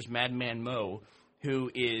users, Madman Mo,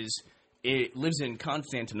 who lives in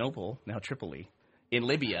Constantinople, now Tripoli, in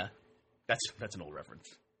Libya. That's an old reference.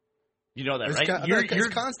 You know that, right? You're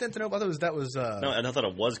Constantinople. I thought that was. No, and I thought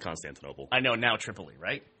it was Constantinople. I know, now Tripoli,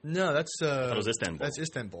 right? No, that's. I thought it was Istanbul. That's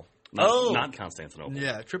Istanbul. Not Constantinople.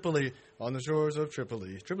 Yeah, Tripoli, on the shores of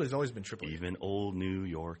Tripoli. Tripoli's always been Tripoli. Even old New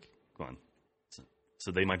York. Go on.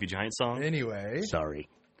 So They Might Be Giant song? Anyway. Sorry.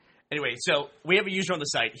 Anyway, so we have a user on the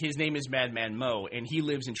site. His name is Madman Mo, and he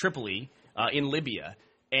lives in Tripoli, in Libya.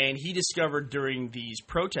 And he discovered during these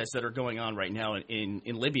protests that are going on right now in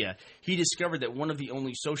Libya, he discovered that one of the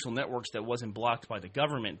only social networks that wasn't blocked by the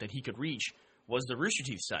government that he could reach was the Rooster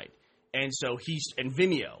Teeth site. And so and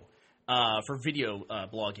Vimeo for video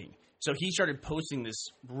blogging. So he started posting this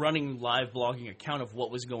running live blogging account of what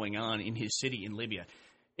was going on in his city in Libya.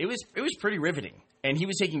 It was pretty riveting. And he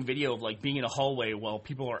was taking video of like being in a hallway while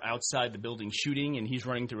people are outside the building shooting and he's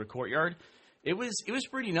running through a courtyard. It was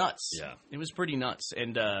pretty nuts. Yeah. It was pretty nuts.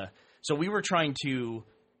 And so we were trying to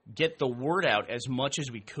get the word out as much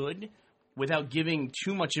as we could without giving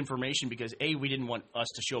too much information because, A, we didn't want us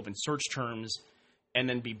to show up in search terms and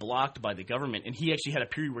then be blocked by the government. And he actually had a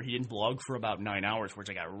period where he didn't blog for about 9 hours, which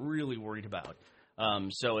I got really worried about.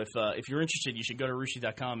 So if you're interested, you should go to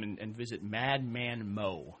Rooster.com and visit Madman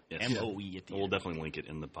Mo, Yes. M-O-E at the We'll end. definitely link it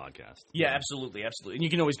in the podcast. Yeah, absolutely. And you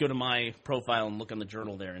can always go to my profile and look on the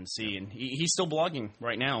journal there and see. And he's still blogging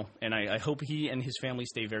right now, and I hope he and his family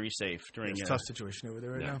stay very safe during. It's a tough situation over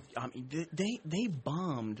there right now. I mean, they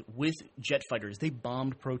bombed with jet fighters. They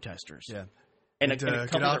bombed protesters. Yeah. And a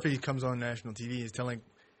couple Gaddafi comes on national TV. He's telling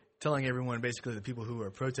everyone basically the people who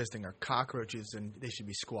are protesting are cockroaches and they should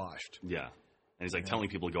be squashed. Yeah. And he's like telling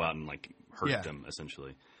people to go out and like hurt them,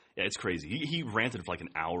 essentially. Yeah, it's crazy. He ranted for like an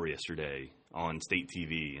hour yesterday on state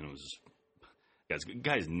TV, and it was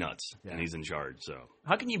guy's nuts, and he's in charge. So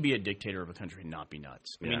How can you be a dictator of a country and not be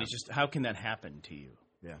nuts? I mean, it's just how can that happen to you?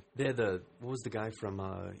 Yeah. They had what was the guy from,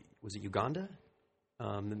 was it Uganda?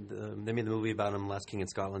 They made the movie about him, Last King in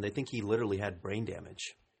Scotland. They think he literally had brain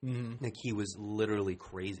damage. Mm-hmm. Like he was literally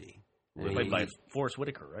crazy. Played by Forrest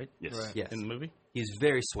Whitaker, right? yes. Right. Yes. In the movie? He was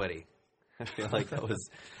very sweaty. I feel like that was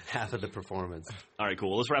half of the performance. All right, cool.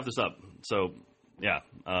 Well, let's wrap this up. So, yeah,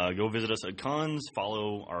 go visit us at Cons.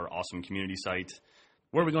 Follow our awesome community site.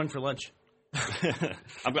 Where are we going for lunch?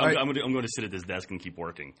 I'm going to sit at this desk and keep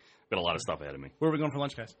working. Got a lot of stuff ahead of me. Where are we going for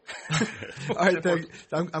lunch, guys? All right,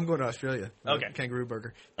 I'm going to Australia. Okay. Kangaroo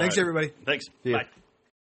burger. Thanks, everybody. Thanks. Yeah. Bye.